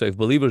believers. So if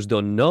believers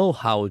don't know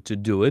how to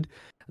do it,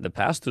 the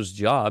pastor's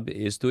job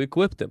is to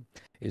equip them,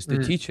 is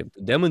to teach them,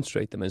 to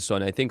demonstrate them. And so,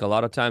 and I think a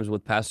lot of times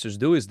what pastors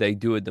do is they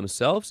do it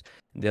themselves.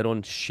 They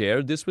don't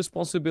share this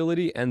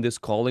responsibility and this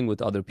calling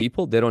with other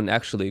people. They don't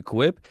actually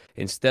equip.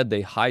 Instead,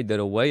 they hide that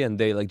away, and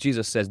they, like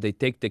Jesus says, they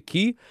take the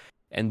key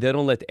and they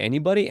don't let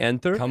anybody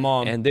enter. Come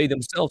on. And they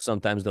themselves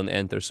sometimes don't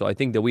enter. So I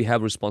think that we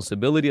have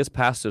responsibility as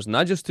pastors,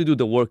 not just to do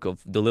the work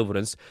of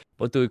deliverance,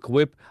 but to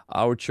equip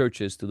our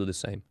churches to do the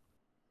same.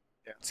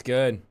 It's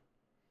good.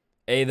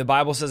 Hey, the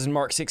Bible says in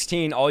Mark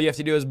 16, all you have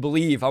to do is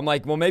believe. I'm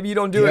like, well, maybe you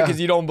don't do it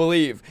because you don't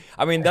believe.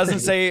 I mean, it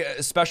doesn't say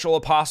a special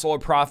apostle or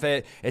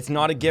prophet. It's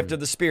not a gift of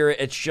the Spirit.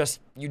 It's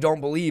just you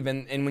don't believe.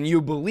 And when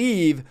you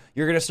believe,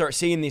 you're going to start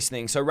seeing these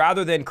things. So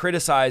rather than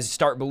criticize,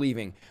 start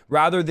believing.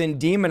 Rather than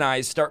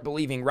demonize, start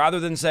believing. Rather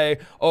than say,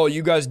 oh,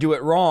 you guys do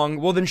it wrong,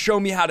 well, then show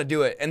me how to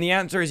do it. And the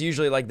answer is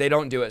usually like they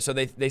don't do it. So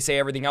they say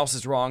everything else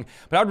is wrong.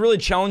 But I would really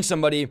challenge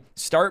somebody,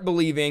 start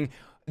believing.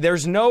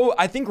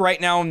 I think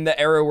right now in the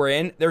era we're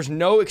in, there's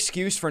no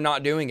excuse for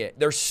not doing it.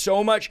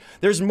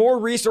 There's more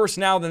resource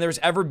now than there's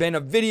ever been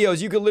of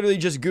videos. You could literally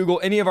just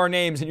Google any of our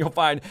names and you'll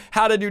find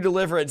how to do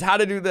deliverance, how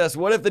to do this,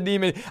 what if the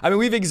demon,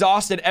 we've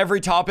exhausted every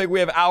topic.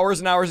 We have hours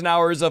and hours and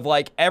hours of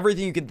like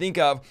everything you can think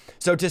of.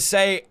 So to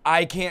say,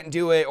 I can't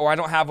do it or I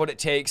don't have what it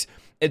takes,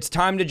 it's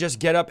time to just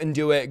get up and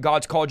do it.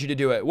 God's called you to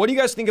do it. What do you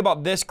guys think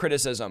about this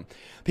criticism?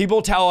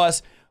 People tell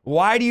us,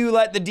 why do you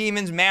let the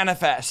demons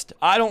manifest?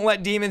 I don't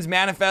let demons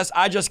manifest.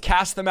 I just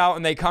cast them out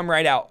and they come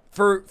right out.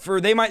 For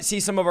they might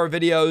see some of our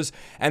videos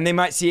and they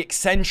might see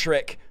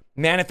eccentric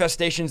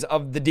manifestations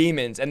of the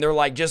demons. And they're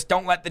like, just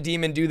don't let the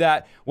demon do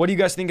that. What do you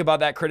guys think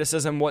about that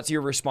criticism? What's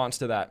your response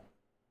to that?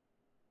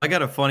 I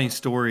got a funny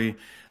story.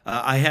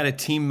 I had a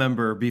team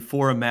member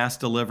before a mass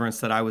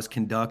deliverance that I was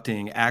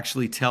conducting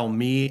actually tell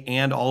me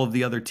and all of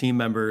the other team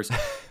members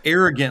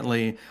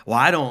arrogantly, well,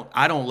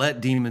 I don't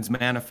let demons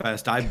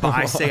manifest.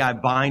 I say I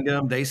bind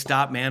them, they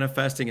stop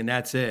manifesting, and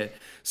that's it.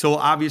 So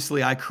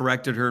obviously I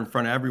corrected her in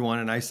front of everyone,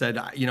 and I said,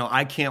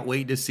 I can't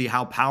wait to see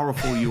how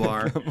powerful you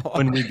are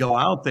when we go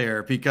out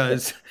there,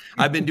 because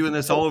I've been doing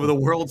this all over the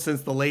world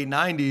since the late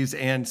 90s,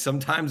 and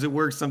sometimes it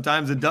works,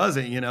 sometimes it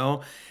doesn't,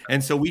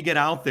 And so we get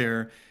out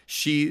there.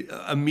 She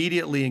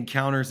immediately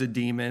encounters a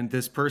demon.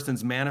 This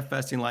person's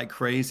manifesting like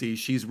crazy.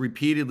 She's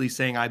repeatedly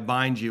saying, I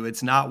bind you.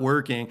 It's not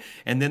working.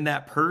 And then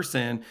that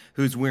person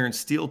who's wearing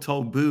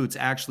steel-toed boots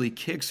actually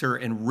kicks her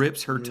and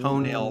rips her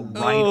toenail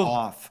right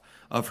off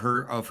of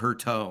her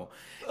toe.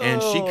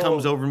 And she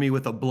comes over me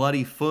with a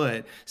bloody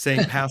foot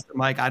saying, Pastor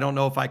Mike, I don't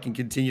know if I can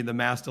continue the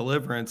mass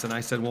deliverance. And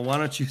I said, well, why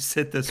don't you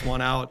sit this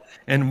one out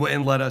and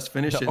let us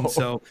finish it? And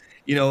so,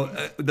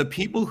 the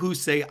people who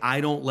say,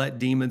 I don't let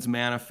demons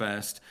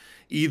manifest,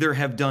 either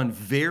have done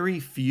very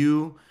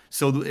few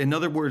So in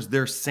other words,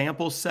 their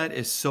sample set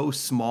is so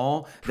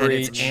small that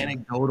it's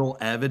anecdotal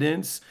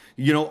evidence.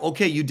 You know,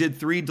 okay, you did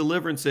 3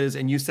 deliverances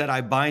and you said,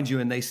 I bind you,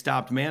 and they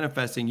stopped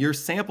manifesting. Your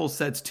sample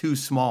set's too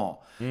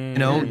small. You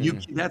know,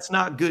 that's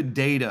not good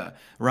data,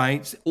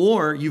 right?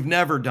 Or you've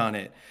never done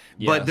it.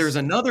 But there's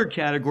another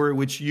category,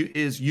 which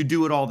you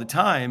do it all the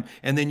time,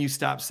 and then you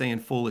stop saying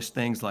foolish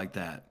things like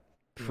that.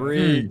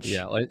 Preach.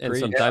 Yeah, and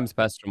sometimes,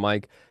 Pastor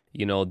Mike,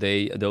 you know,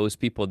 those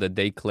people that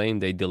they claim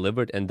they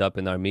delivered end up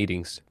in our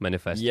meetings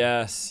manifesting.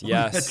 Yes.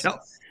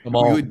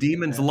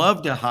 Demons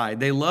love to hide.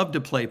 They love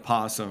to play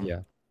possum. Yeah.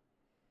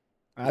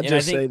 I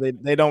just say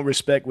they don't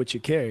respect what you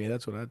carry.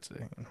 That's what I'd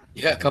say.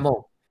 Yeah, come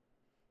on.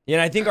 Yeah,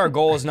 and I think our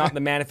goal is not the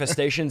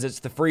manifestations, it's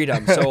the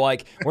freedom. So,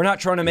 like, we're not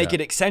trying to make it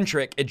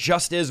eccentric. It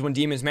just is when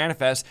demons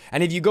manifest.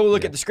 And if you go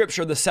look at the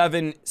scripture, the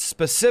 7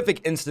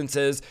 specific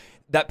instances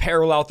that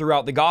parallel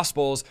throughout the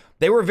Gospels,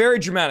 they were very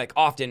dramatic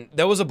often.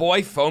 There was a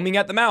boy foaming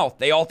at the mouth.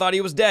 They all thought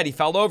he was dead. He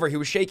fell over. He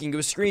was shaking. He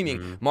was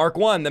screaming. Mark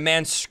 1, the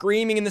man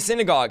screaming in the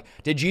synagogue.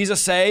 Did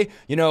Jesus say,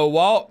 you know,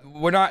 well,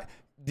 we're not...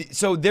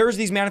 So there's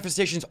these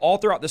manifestations all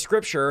throughout the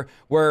scripture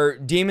where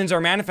demons are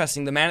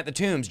manifesting. The man at the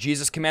tombs,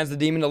 Jesus commands the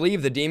demon to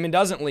leave. The demon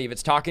doesn't leave.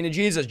 It's talking to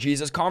Jesus.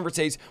 Jesus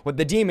conversates with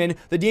the demon.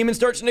 The demon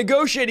starts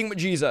negotiating with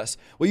Jesus.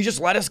 Will you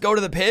just let us go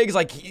to the pigs?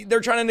 Like, they're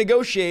trying to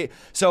negotiate.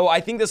 So I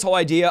think this whole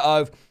idea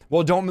of,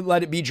 well, don't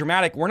let it be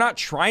dramatic. We're not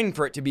trying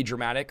for it to be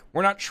dramatic.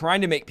 We're not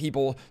trying to make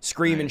people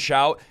scream and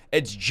shout.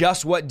 It's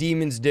just what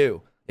demons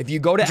do. If you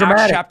go to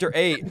Acts chapter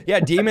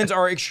 8, demons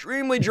are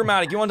extremely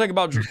dramatic. You want to talk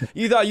about,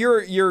 you thought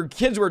your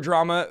kids were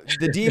drama.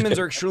 The demons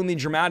are extremely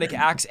dramatic.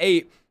 Acts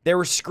 8, they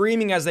were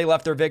screaming as they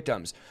left their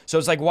victims. So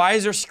it's like, why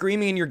is there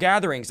screaming in your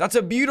gatherings? That's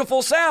a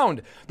beautiful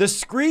sound. The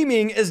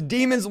screaming is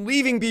demons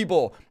leaving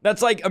people.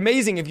 That's like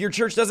amazing. If your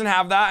church doesn't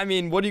have that, I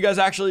mean, what are you guys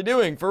actually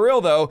doing? For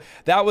real though,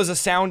 that was a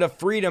sound of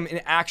freedom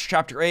in Acts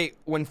chapter 8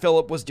 when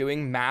Philip was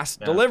doing mass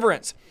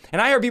deliverance.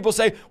 And I hear people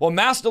say, well,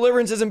 mass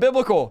deliverance isn't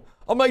biblical.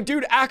 I'm like,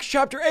 dude, Acts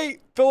chapter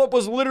 8, Philip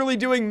was literally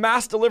doing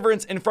mass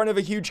deliverance in front of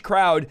a huge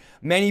crowd.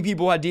 Many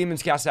people had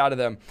demons cast out of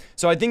them.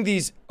 So I think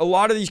a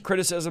lot of these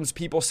criticisms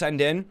people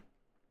send in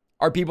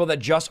are people that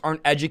just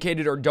aren't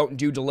educated or don't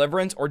do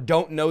deliverance or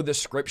don't know the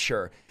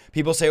scripture.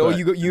 People say, oh,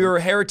 you're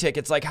a heretic.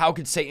 It's like, how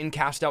could Satan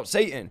cast out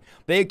Satan?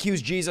 They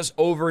accuse Jesus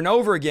over and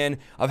over again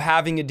of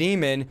having a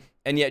demon.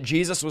 And yet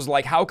Jesus was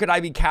like, how could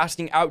I be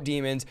casting out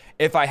demons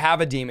if I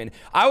have a demon?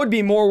 I would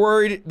be more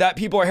worried that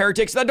people are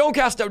heretics that don't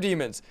cast out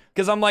demons.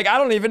 Because I'm like, I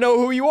don't even know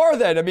who you are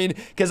then. I mean,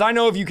 because I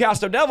know if you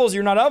cast out devils,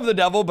 you're not of the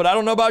devil, but I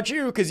don't know about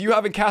you because you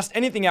haven't cast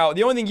anything out.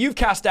 The only thing you've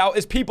cast out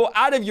is people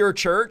out of your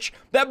church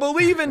that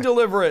believe in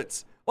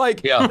deliverance.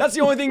 Like, that's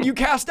the only thing you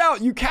cast out.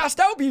 You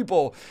cast out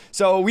people.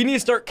 So we need to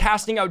start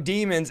casting out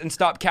demons and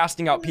stop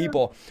casting out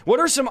people. What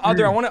are some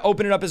other, I want to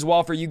open it up as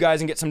well for you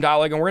guys and get some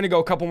dialogue, and we're going to go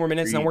a couple more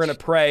minutes and then we're going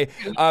to pray.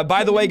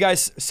 By the way,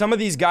 guys, some of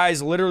these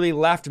guys literally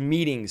left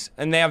meetings,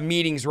 and they have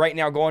meetings right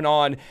now going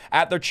on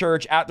at their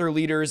church, at their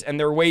leaders, and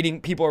they're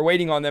waiting, people are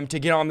waiting on them to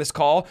get on this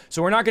call.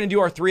 So we're not going to do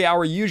our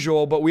 3-hour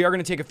usual, but we are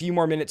going to take a few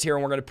more minutes here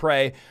and we're going to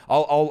pray.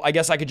 I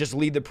guess I could just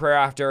lead the prayer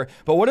after.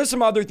 But what are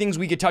some other things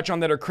we could touch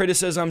on that are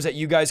criticisms that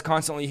you guys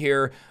constantly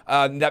hear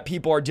that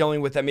people are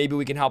dealing with that maybe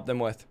we can help them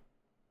with?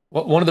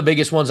 Well, one of the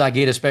biggest ones I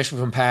get, especially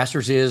from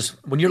pastors, is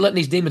when you're letting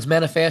these demons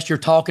manifest, you're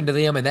talking to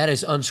them, and that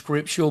is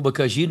unscriptural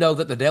because you know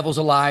that the devil's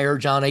a liar,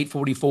 John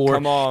 8:44.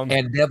 Come on.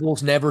 And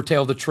devils never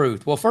tell the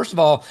truth. Well, first of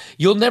all,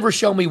 you'll never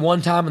show me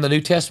one time in the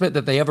New Testament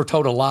that they ever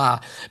told a lie,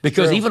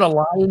 because even a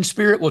lying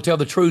spirit will tell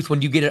the truth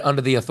when you get it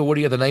under the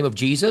authority of the name of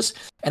Jesus.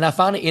 And I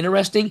find it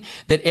interesting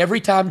that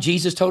every time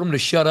Jesus told them to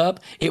shut up,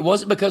 it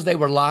wasn't because they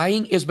were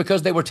lying, it's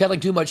because they were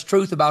telling too much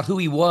truth about who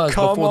he was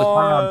before the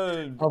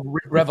time of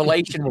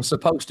revelation was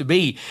supposed to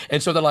be.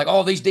 And so they're like,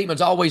 oh, these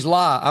demons always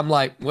lie. I'm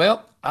like,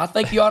 well, I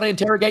think you ought to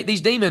interrogate these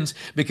demons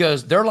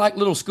because they're like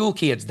little school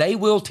kids. They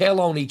will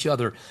tell on each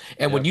other.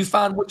 And when you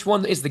find which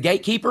one is the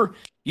gatekeeper,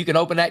 you can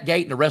open that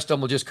gate and the rest of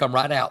them will just come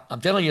right out.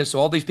 I'm telling you. So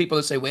all these people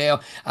that say,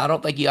 well, I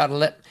don't think you ought to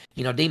let,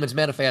 demons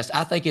manifest.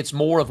 I think it's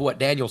more of what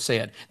Daniel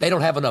said. They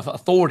don't have enough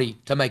authority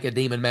to make a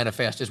demon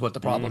manifest is what the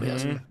problem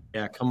is.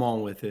 Yeah, come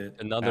on with it.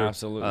 Another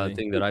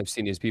thing that I've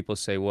seen is people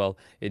say, well,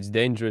 it's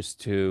dangerous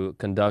to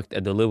conduct a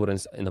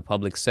deliverance in a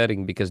public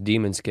setting because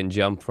demons can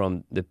jump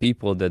from the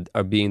people that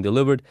are being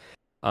delivered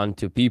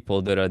onto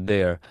people that are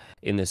there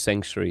in the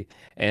sanctuary.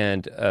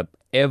 And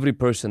every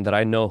person that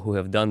I know who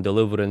have done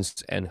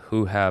deliverance and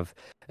who have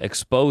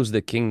exposed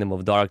the kingdom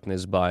of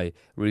darkness by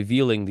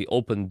revealing the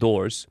open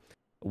doors,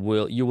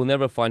 you will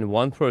never find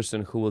one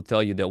person who will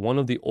tell you that one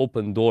of the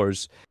open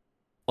doors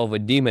of a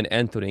demon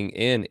entering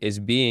in is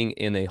being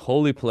in a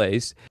holy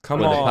place where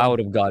the power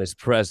of God is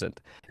present.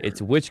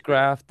 It's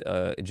witchcraft,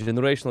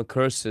 generational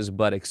curses,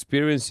 but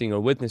experiencing or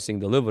witnessing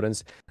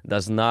deliverance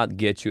does not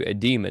get you a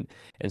demon.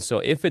 And so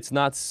if it's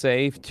not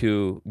safe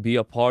to be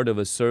a part of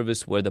a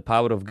service where the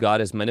power of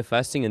God is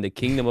manifesting and the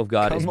kingdom of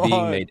God is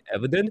being made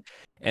evident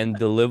and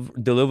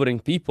delivering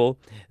people,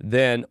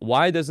 then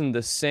why doesn't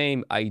the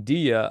same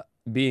idea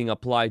being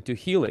applied to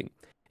healing?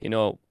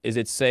 Is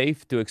it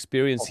safe to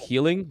experience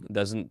healing?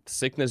 Doesn't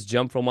sickness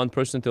jump from one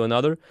person to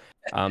another?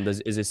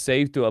 Is it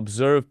safe to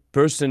observe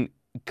person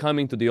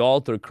coming to the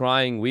altar,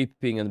 crying,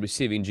 weeping, and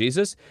receiving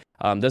Jesus?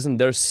 Doesn't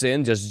their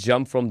sin just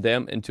jump from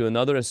them into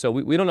another? And so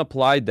we don't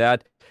apply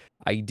that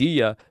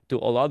idea to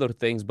all other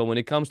things. But when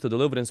it comes to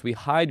deliverance, we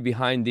hide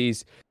behind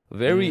these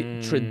very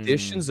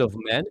traditions of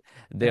men.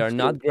 They are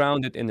not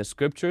grounded in the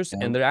scriptures,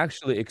 and they're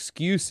actually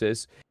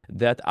excuses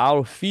that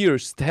our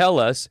fears tell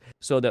us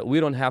so that we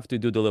don't have to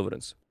do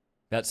deliverance.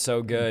 That's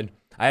so good.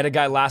 I had a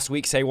guy last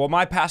week say, well,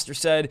 my pastor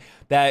said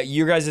that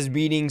your guys'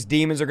 meetings,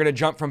 demons are going to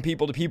jump from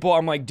people to people.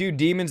 I'm like, dude,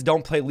 demons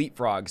don't play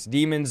leapfrogs.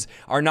 Demons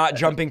are not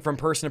jumping from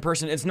person to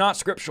person. It's not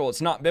scriptural.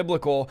 It's not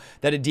biblical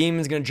that a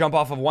demon's going to jump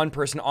off of one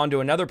person onto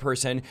another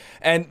person.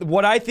 And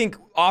what I think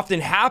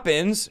often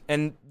happens,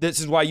 and this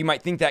is why you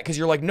might think that, because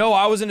you're like, no,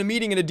 I was in a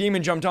meeting and a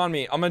demon jumped on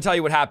me. I'm going to tell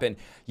you what happened.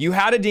 You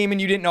had a demon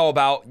you didn't know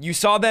about. You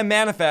saw them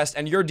manifest,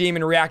 and your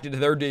demon reacted to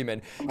their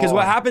demon. Because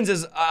what happens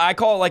is, I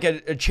call it like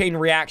a chain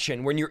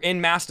reaction. When you're in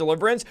mass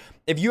deliverance,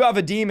 if you have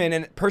a demon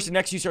and the person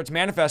next to you starts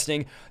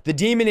manifesting, the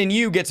demon in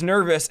you gets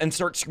nervous and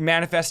starts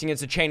manifesting.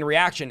 It's a chain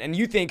reaction. And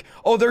you think,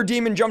 oh, their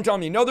demon jumped on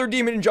me. No, their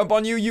demon didn't jump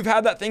on you. You've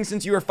had that thing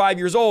since you were 5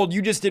 years old.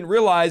 You just didn't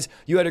realize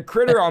you had a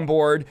critter on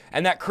board,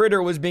 and that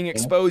critter was being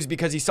exposed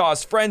because he saw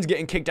his friends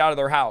getting kicked out of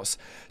their house.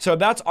 So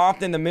that's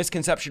often the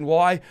misconception. Well,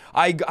 I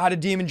had a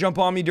demon jump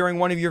on me during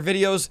one of your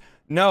videos.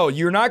 No,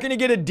 you're not going to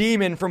get a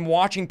demon from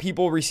watching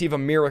people receive a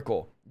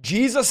miracle.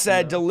 Jesus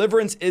said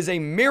deliverance is a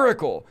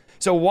miracle.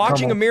 So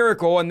watching a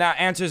miracle, and that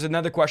answers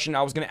another question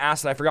I was going to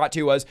ask that I forgot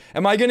to, was,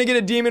 am I going to get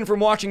a demon from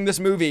watching this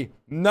movie?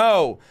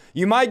 No.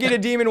 You might get a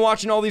demon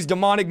watching all these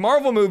demonic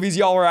Marvel movies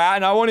y'all are at,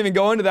 and I won't even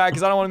go into that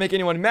because I don't want to make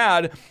anyone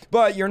mad,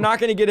 but you're not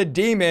going to get a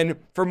demon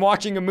from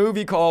watching a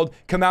movie called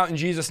Come Out in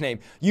Jesus' Name.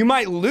 You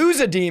might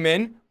lose a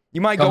demon. You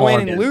might go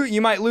in and lose.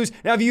 You might lose.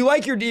 Now, if you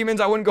like your demons,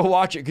 I wouldn't go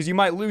watch it because you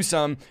might lose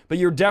some, but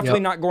you're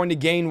definitely not going to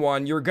gain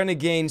one. You're going to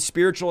gain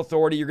spiritual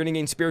authority. You're going to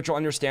gain spiritual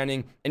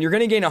understanding, and you're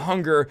going to gain a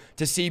hunger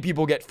to see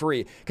people get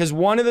free. Because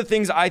one of the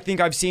things I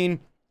think I've seen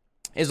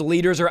is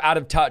leaders are out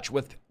of touch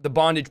with the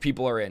bondage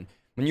people are in.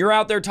 When you're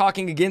out there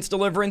talking against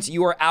deliverance,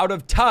 you are out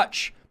of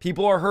touch.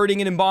 People are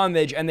hurting and in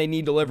bondage, and they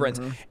need deliverance.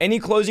 Any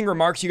closing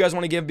remarks you guys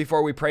want to give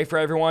before we pray for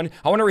everyone?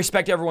 I want to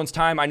respect everyone's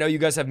time. I know you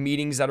guys have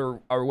meetings that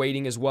are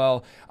waiting as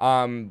well.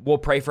 We'll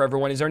pray for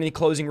everyone. Is there any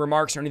closing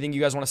remarks or anything you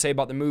guys want to say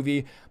about the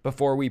movie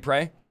before we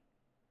pray?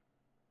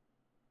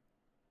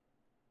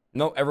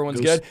 No,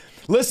 everyone's good.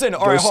 Listen,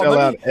 all right, hold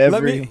on.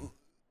 Let me.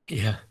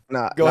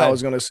 I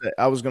was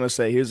gonna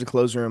say. Here's a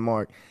closing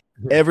remark.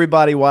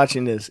 Everybody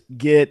watching this,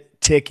 get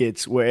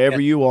tickets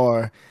wherever you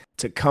are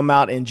to Come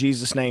Out in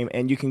Jesus' Name.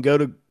 And you can go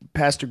to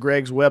Pastor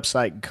Greg's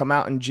website,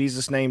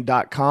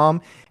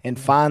 comeoutinjesusname.com, and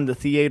find the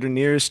theater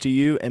nearest to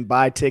you and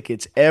buy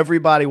tickets.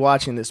 Everybody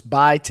watching this,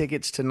 buy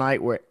tickets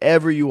tonight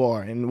wherever you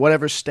are, in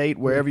whatever state,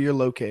 wherever you're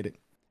located.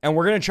 And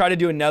we're going to try to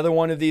do another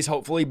one of these,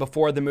 hopefully,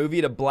 before the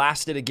movie to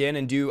blast it again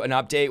and do an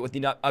update with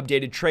the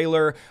updated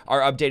trailer,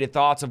 our updated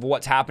thoughts of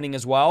what's happening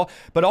as well.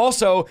 But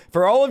also,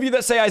 for all of you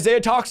that say Isaiah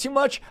talks too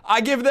much,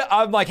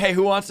 I'm like, hey,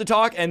 who wants to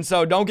talk? And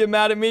so don't get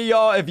mad at me,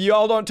 y'all. If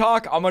y'all don't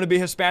talk, I'm going to be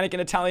Hispanic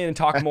and Italian and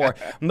talk more.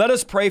 Let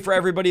us pray for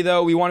everybody,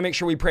 though. We want to make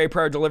sure we pray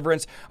prayer of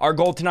deliverance. Our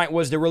goal tonight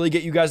was to really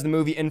get you guys the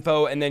movie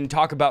info and then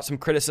talk about some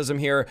criticism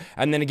here.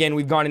 And then again,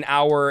 we've gone an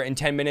hour and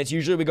 10 minutes.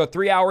 Usually we go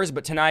 3 hours,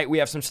 but tonight we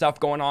have some stuff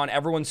going on.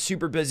 Everyone's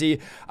super busy.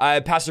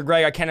 Pastor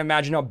Greg, I can't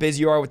imagine how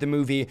busy you are with the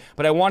movie,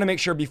 but I want to make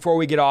sure before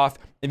we get off,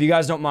 if you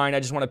guys don't mind, I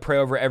just want to pray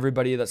over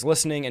everybody that's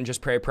listening and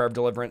just pray a prayer of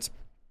deliverance.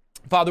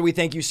 Father, we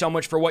thank you so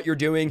much for what you're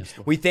doing.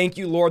 We thank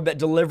you, Lord, that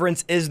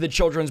deliverance is the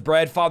children's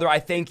bread. Father, I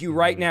thank you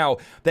right now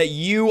that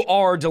you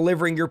are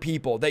delivering your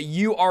people, that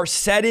you are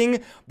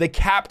setting the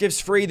captives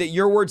free, that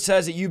your word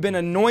says that you've been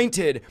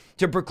anointed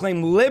to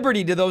proclaim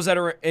liberty to those that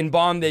are in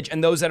bondage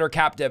and those that are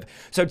captive.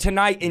 So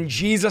tonight, in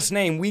Jesus'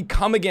 name, we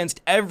come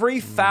against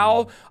every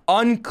foul,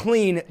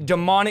 unclean,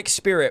 demonic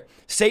spirit.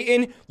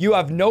 Satan, you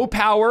have no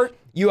power.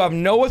 You have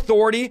no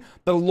authority.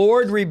 The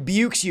Lord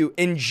rebukes you.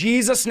 In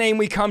Jesus' name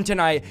we come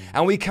tonight,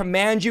 and we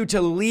command you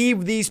to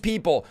leave these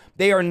people.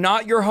 They are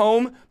not your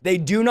home. They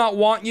do not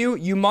want you.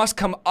 You must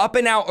come up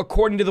and out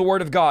according to the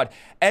word of God.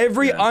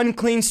 Every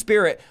unclean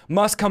spirit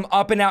must come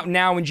up and out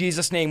now in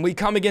Jesus' name. We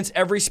come against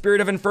every spirit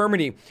of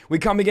infirmity. We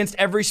come against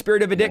every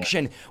spirit of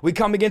addiction. We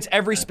come against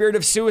every spirit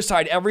of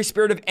suicide, every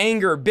spirit of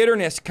anger,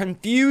 bitterness,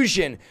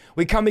 confusion.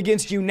 We come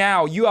against you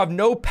now. You have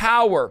no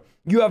power.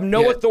 You have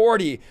no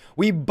authority.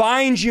 We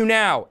bind you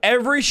now.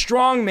 Every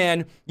strong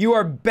man, you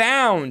are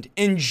bound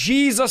in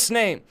Jesus'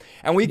 name.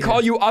 And we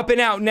call you up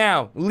and out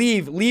now.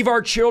 Leave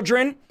our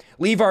children.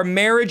 Leave our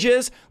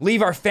marriages.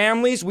 Leave our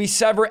families. We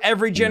sever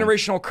every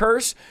generational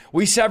curse.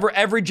 We sever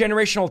every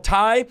generational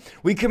tie.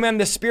 We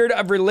command the spirit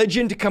of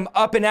religion to come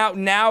up and out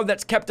now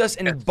that's kept us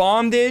in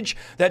bondage,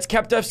 that's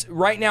kept us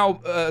right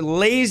now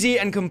lazy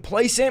and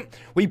complacent.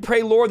 We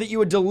pray, Lord, that you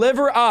would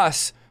deliver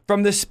us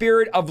from the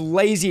spirit of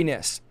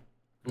laziness.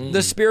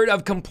 the spirit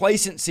of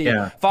complacency.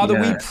 Father,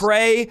 we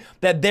pray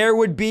that there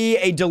would be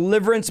a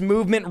deliverance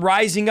movement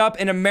rising up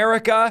in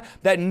America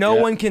that no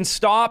one can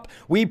stop.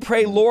 We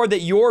pray, Lord,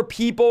 that your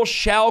people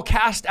shall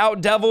cast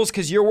out devils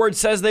because your word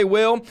says they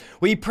will.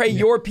 We pray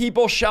your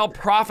people shall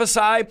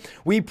prophesy.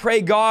 We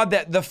pray, God,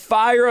 that the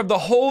fire of the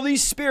Holy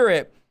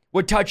Spirit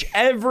would touch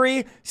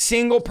every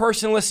single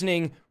person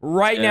listening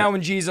right now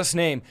in Jesus'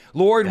 name.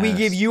 Lord, we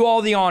give you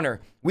all the honor.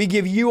 We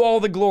give you all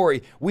the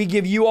glory. We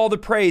give you all the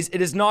praise.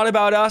 It is not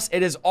about us.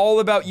 It is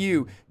all about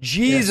you.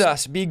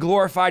 Jesus be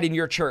glorified in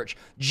your church.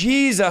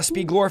 Jesus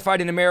be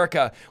glorified in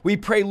America. We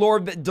pray,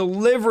 Lord, that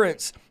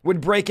deliverance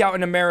would break out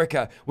in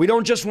America. We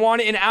don't just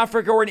want it in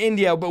Africa or in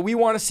India, but we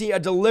want to see a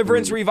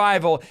deliverance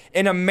revival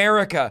in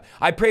America.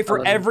 I pray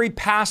for every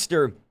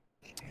pastor.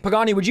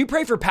 Pagani, would you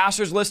pray for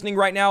pastors listening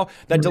right now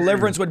that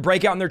deliverance would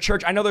break out in their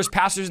church? I know there's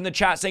pastors in the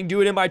chat saying,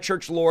 do it in my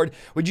church, Lord.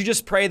 Would you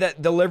just pray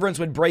that deliverance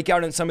would break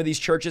out in some of these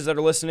churches that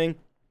are listening?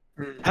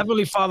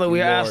 Heavenly Father,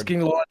 we are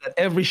asking, Lord, that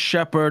every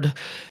shepherd,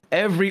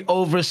 every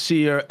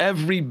overseer,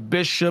 every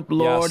bishop,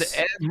 Lord,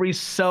 every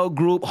cell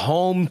group,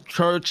 home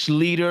church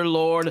leader,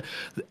 Lord,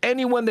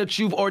 anyone that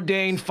you've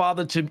ordained,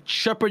 Father, to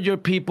shepherd your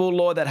people,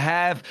 Lord, that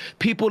have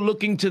people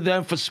looking to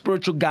them for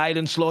spiritual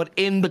guidance, Lord,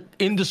 in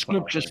the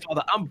scriptures,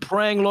 Father. I'm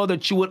praying, Lord,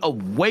 that you would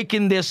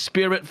awaken their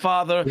spirit,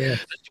 Father, that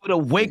you would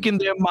awaken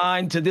their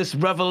mind to this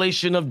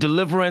revelation of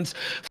deliverance.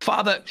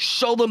 Father,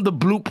 show them the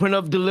blueprint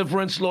of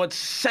deliverance, Lord.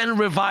 Send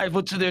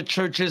revival to their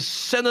churches,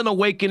 send an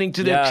awakening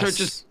to their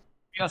churches.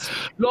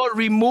 Lord,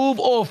 remove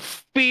all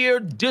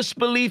fear,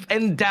 disbelief,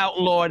 and doubt,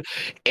 Lord.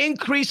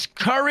 Increase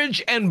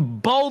courage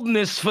and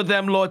boldness for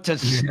them, Lord, to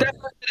step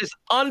into this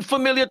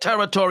unfamiliar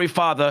territory,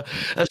 Father,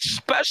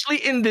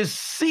 especially in this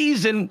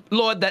season,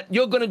 Lord, that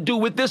you're going to do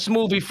with this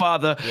movie,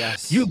 Father.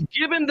 You've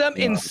given them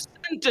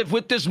incentive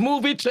with this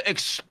movie to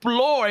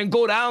explore and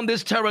go down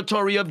this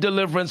territory of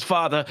deliverance,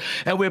 Father.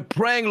 And we're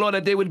praying, Lord,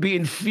 that they would be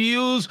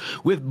infused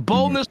with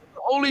boldness,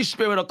 Holy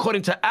Spirit,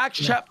 according to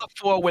Acts chapter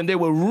 4, when they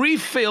were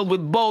refilled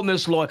with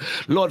boldness, Lord.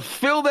 Lord,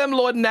 fill them,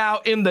 Lord,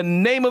 now in the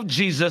name of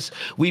Jesus.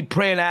 We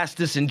pray and ask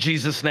this in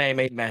Jesus' name.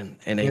 Amen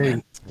and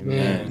amen.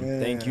 Amen.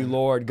 Thank you,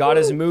 Lord. God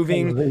is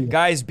moving.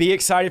 Guys, be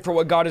excited for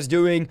what God is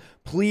doing.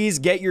 Please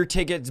get your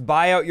tickets,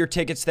 buy out your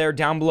tickets there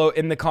down below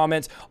in the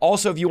comments.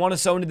 Also, if you want to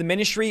sow into the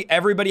ministry,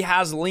 everybody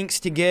has links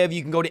to give.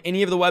 You can go to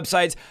any of the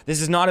websites.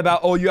 This is not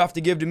about, oh, you have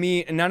to give to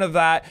me, and none of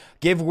that.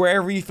 Give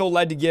wherever you feel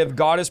led to give.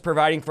 God is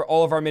providing for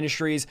all of our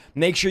ministries.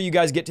 Make sure you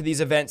guys get to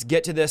these events,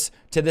 get to this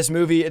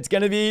movie. It's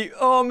going to be,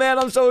 oh man,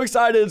 I'm so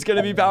excited. It's going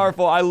to be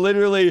powerful.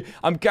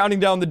 I'm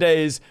counting down the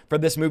days for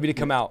this movie to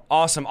come out.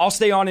 Awesome. I'll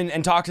stay on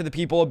and talk to the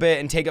people a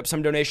bit and take up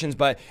some donations,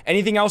 but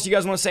anything else you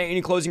guys want to say?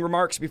 Any closing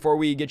remarks before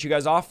we get you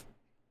guys off?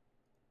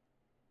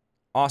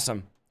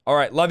 Awesome. All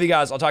right. Love you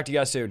guys. I'll talk to you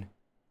guys soon.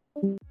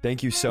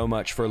 Thank you so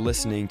much for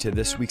listening to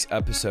this week's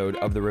episode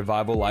of the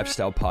Revival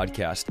Lifestyle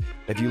Podcast.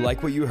 If you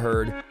like what you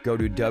heard, go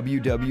to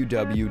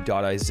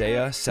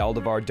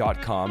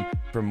www.isaiahsaldivar.com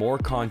for more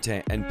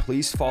content, and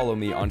please follow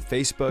me on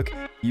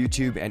Facebook,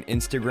 YouTube, and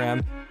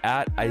Instagram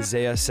at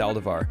Isaiah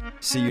Saldivar.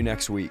 See you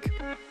next week.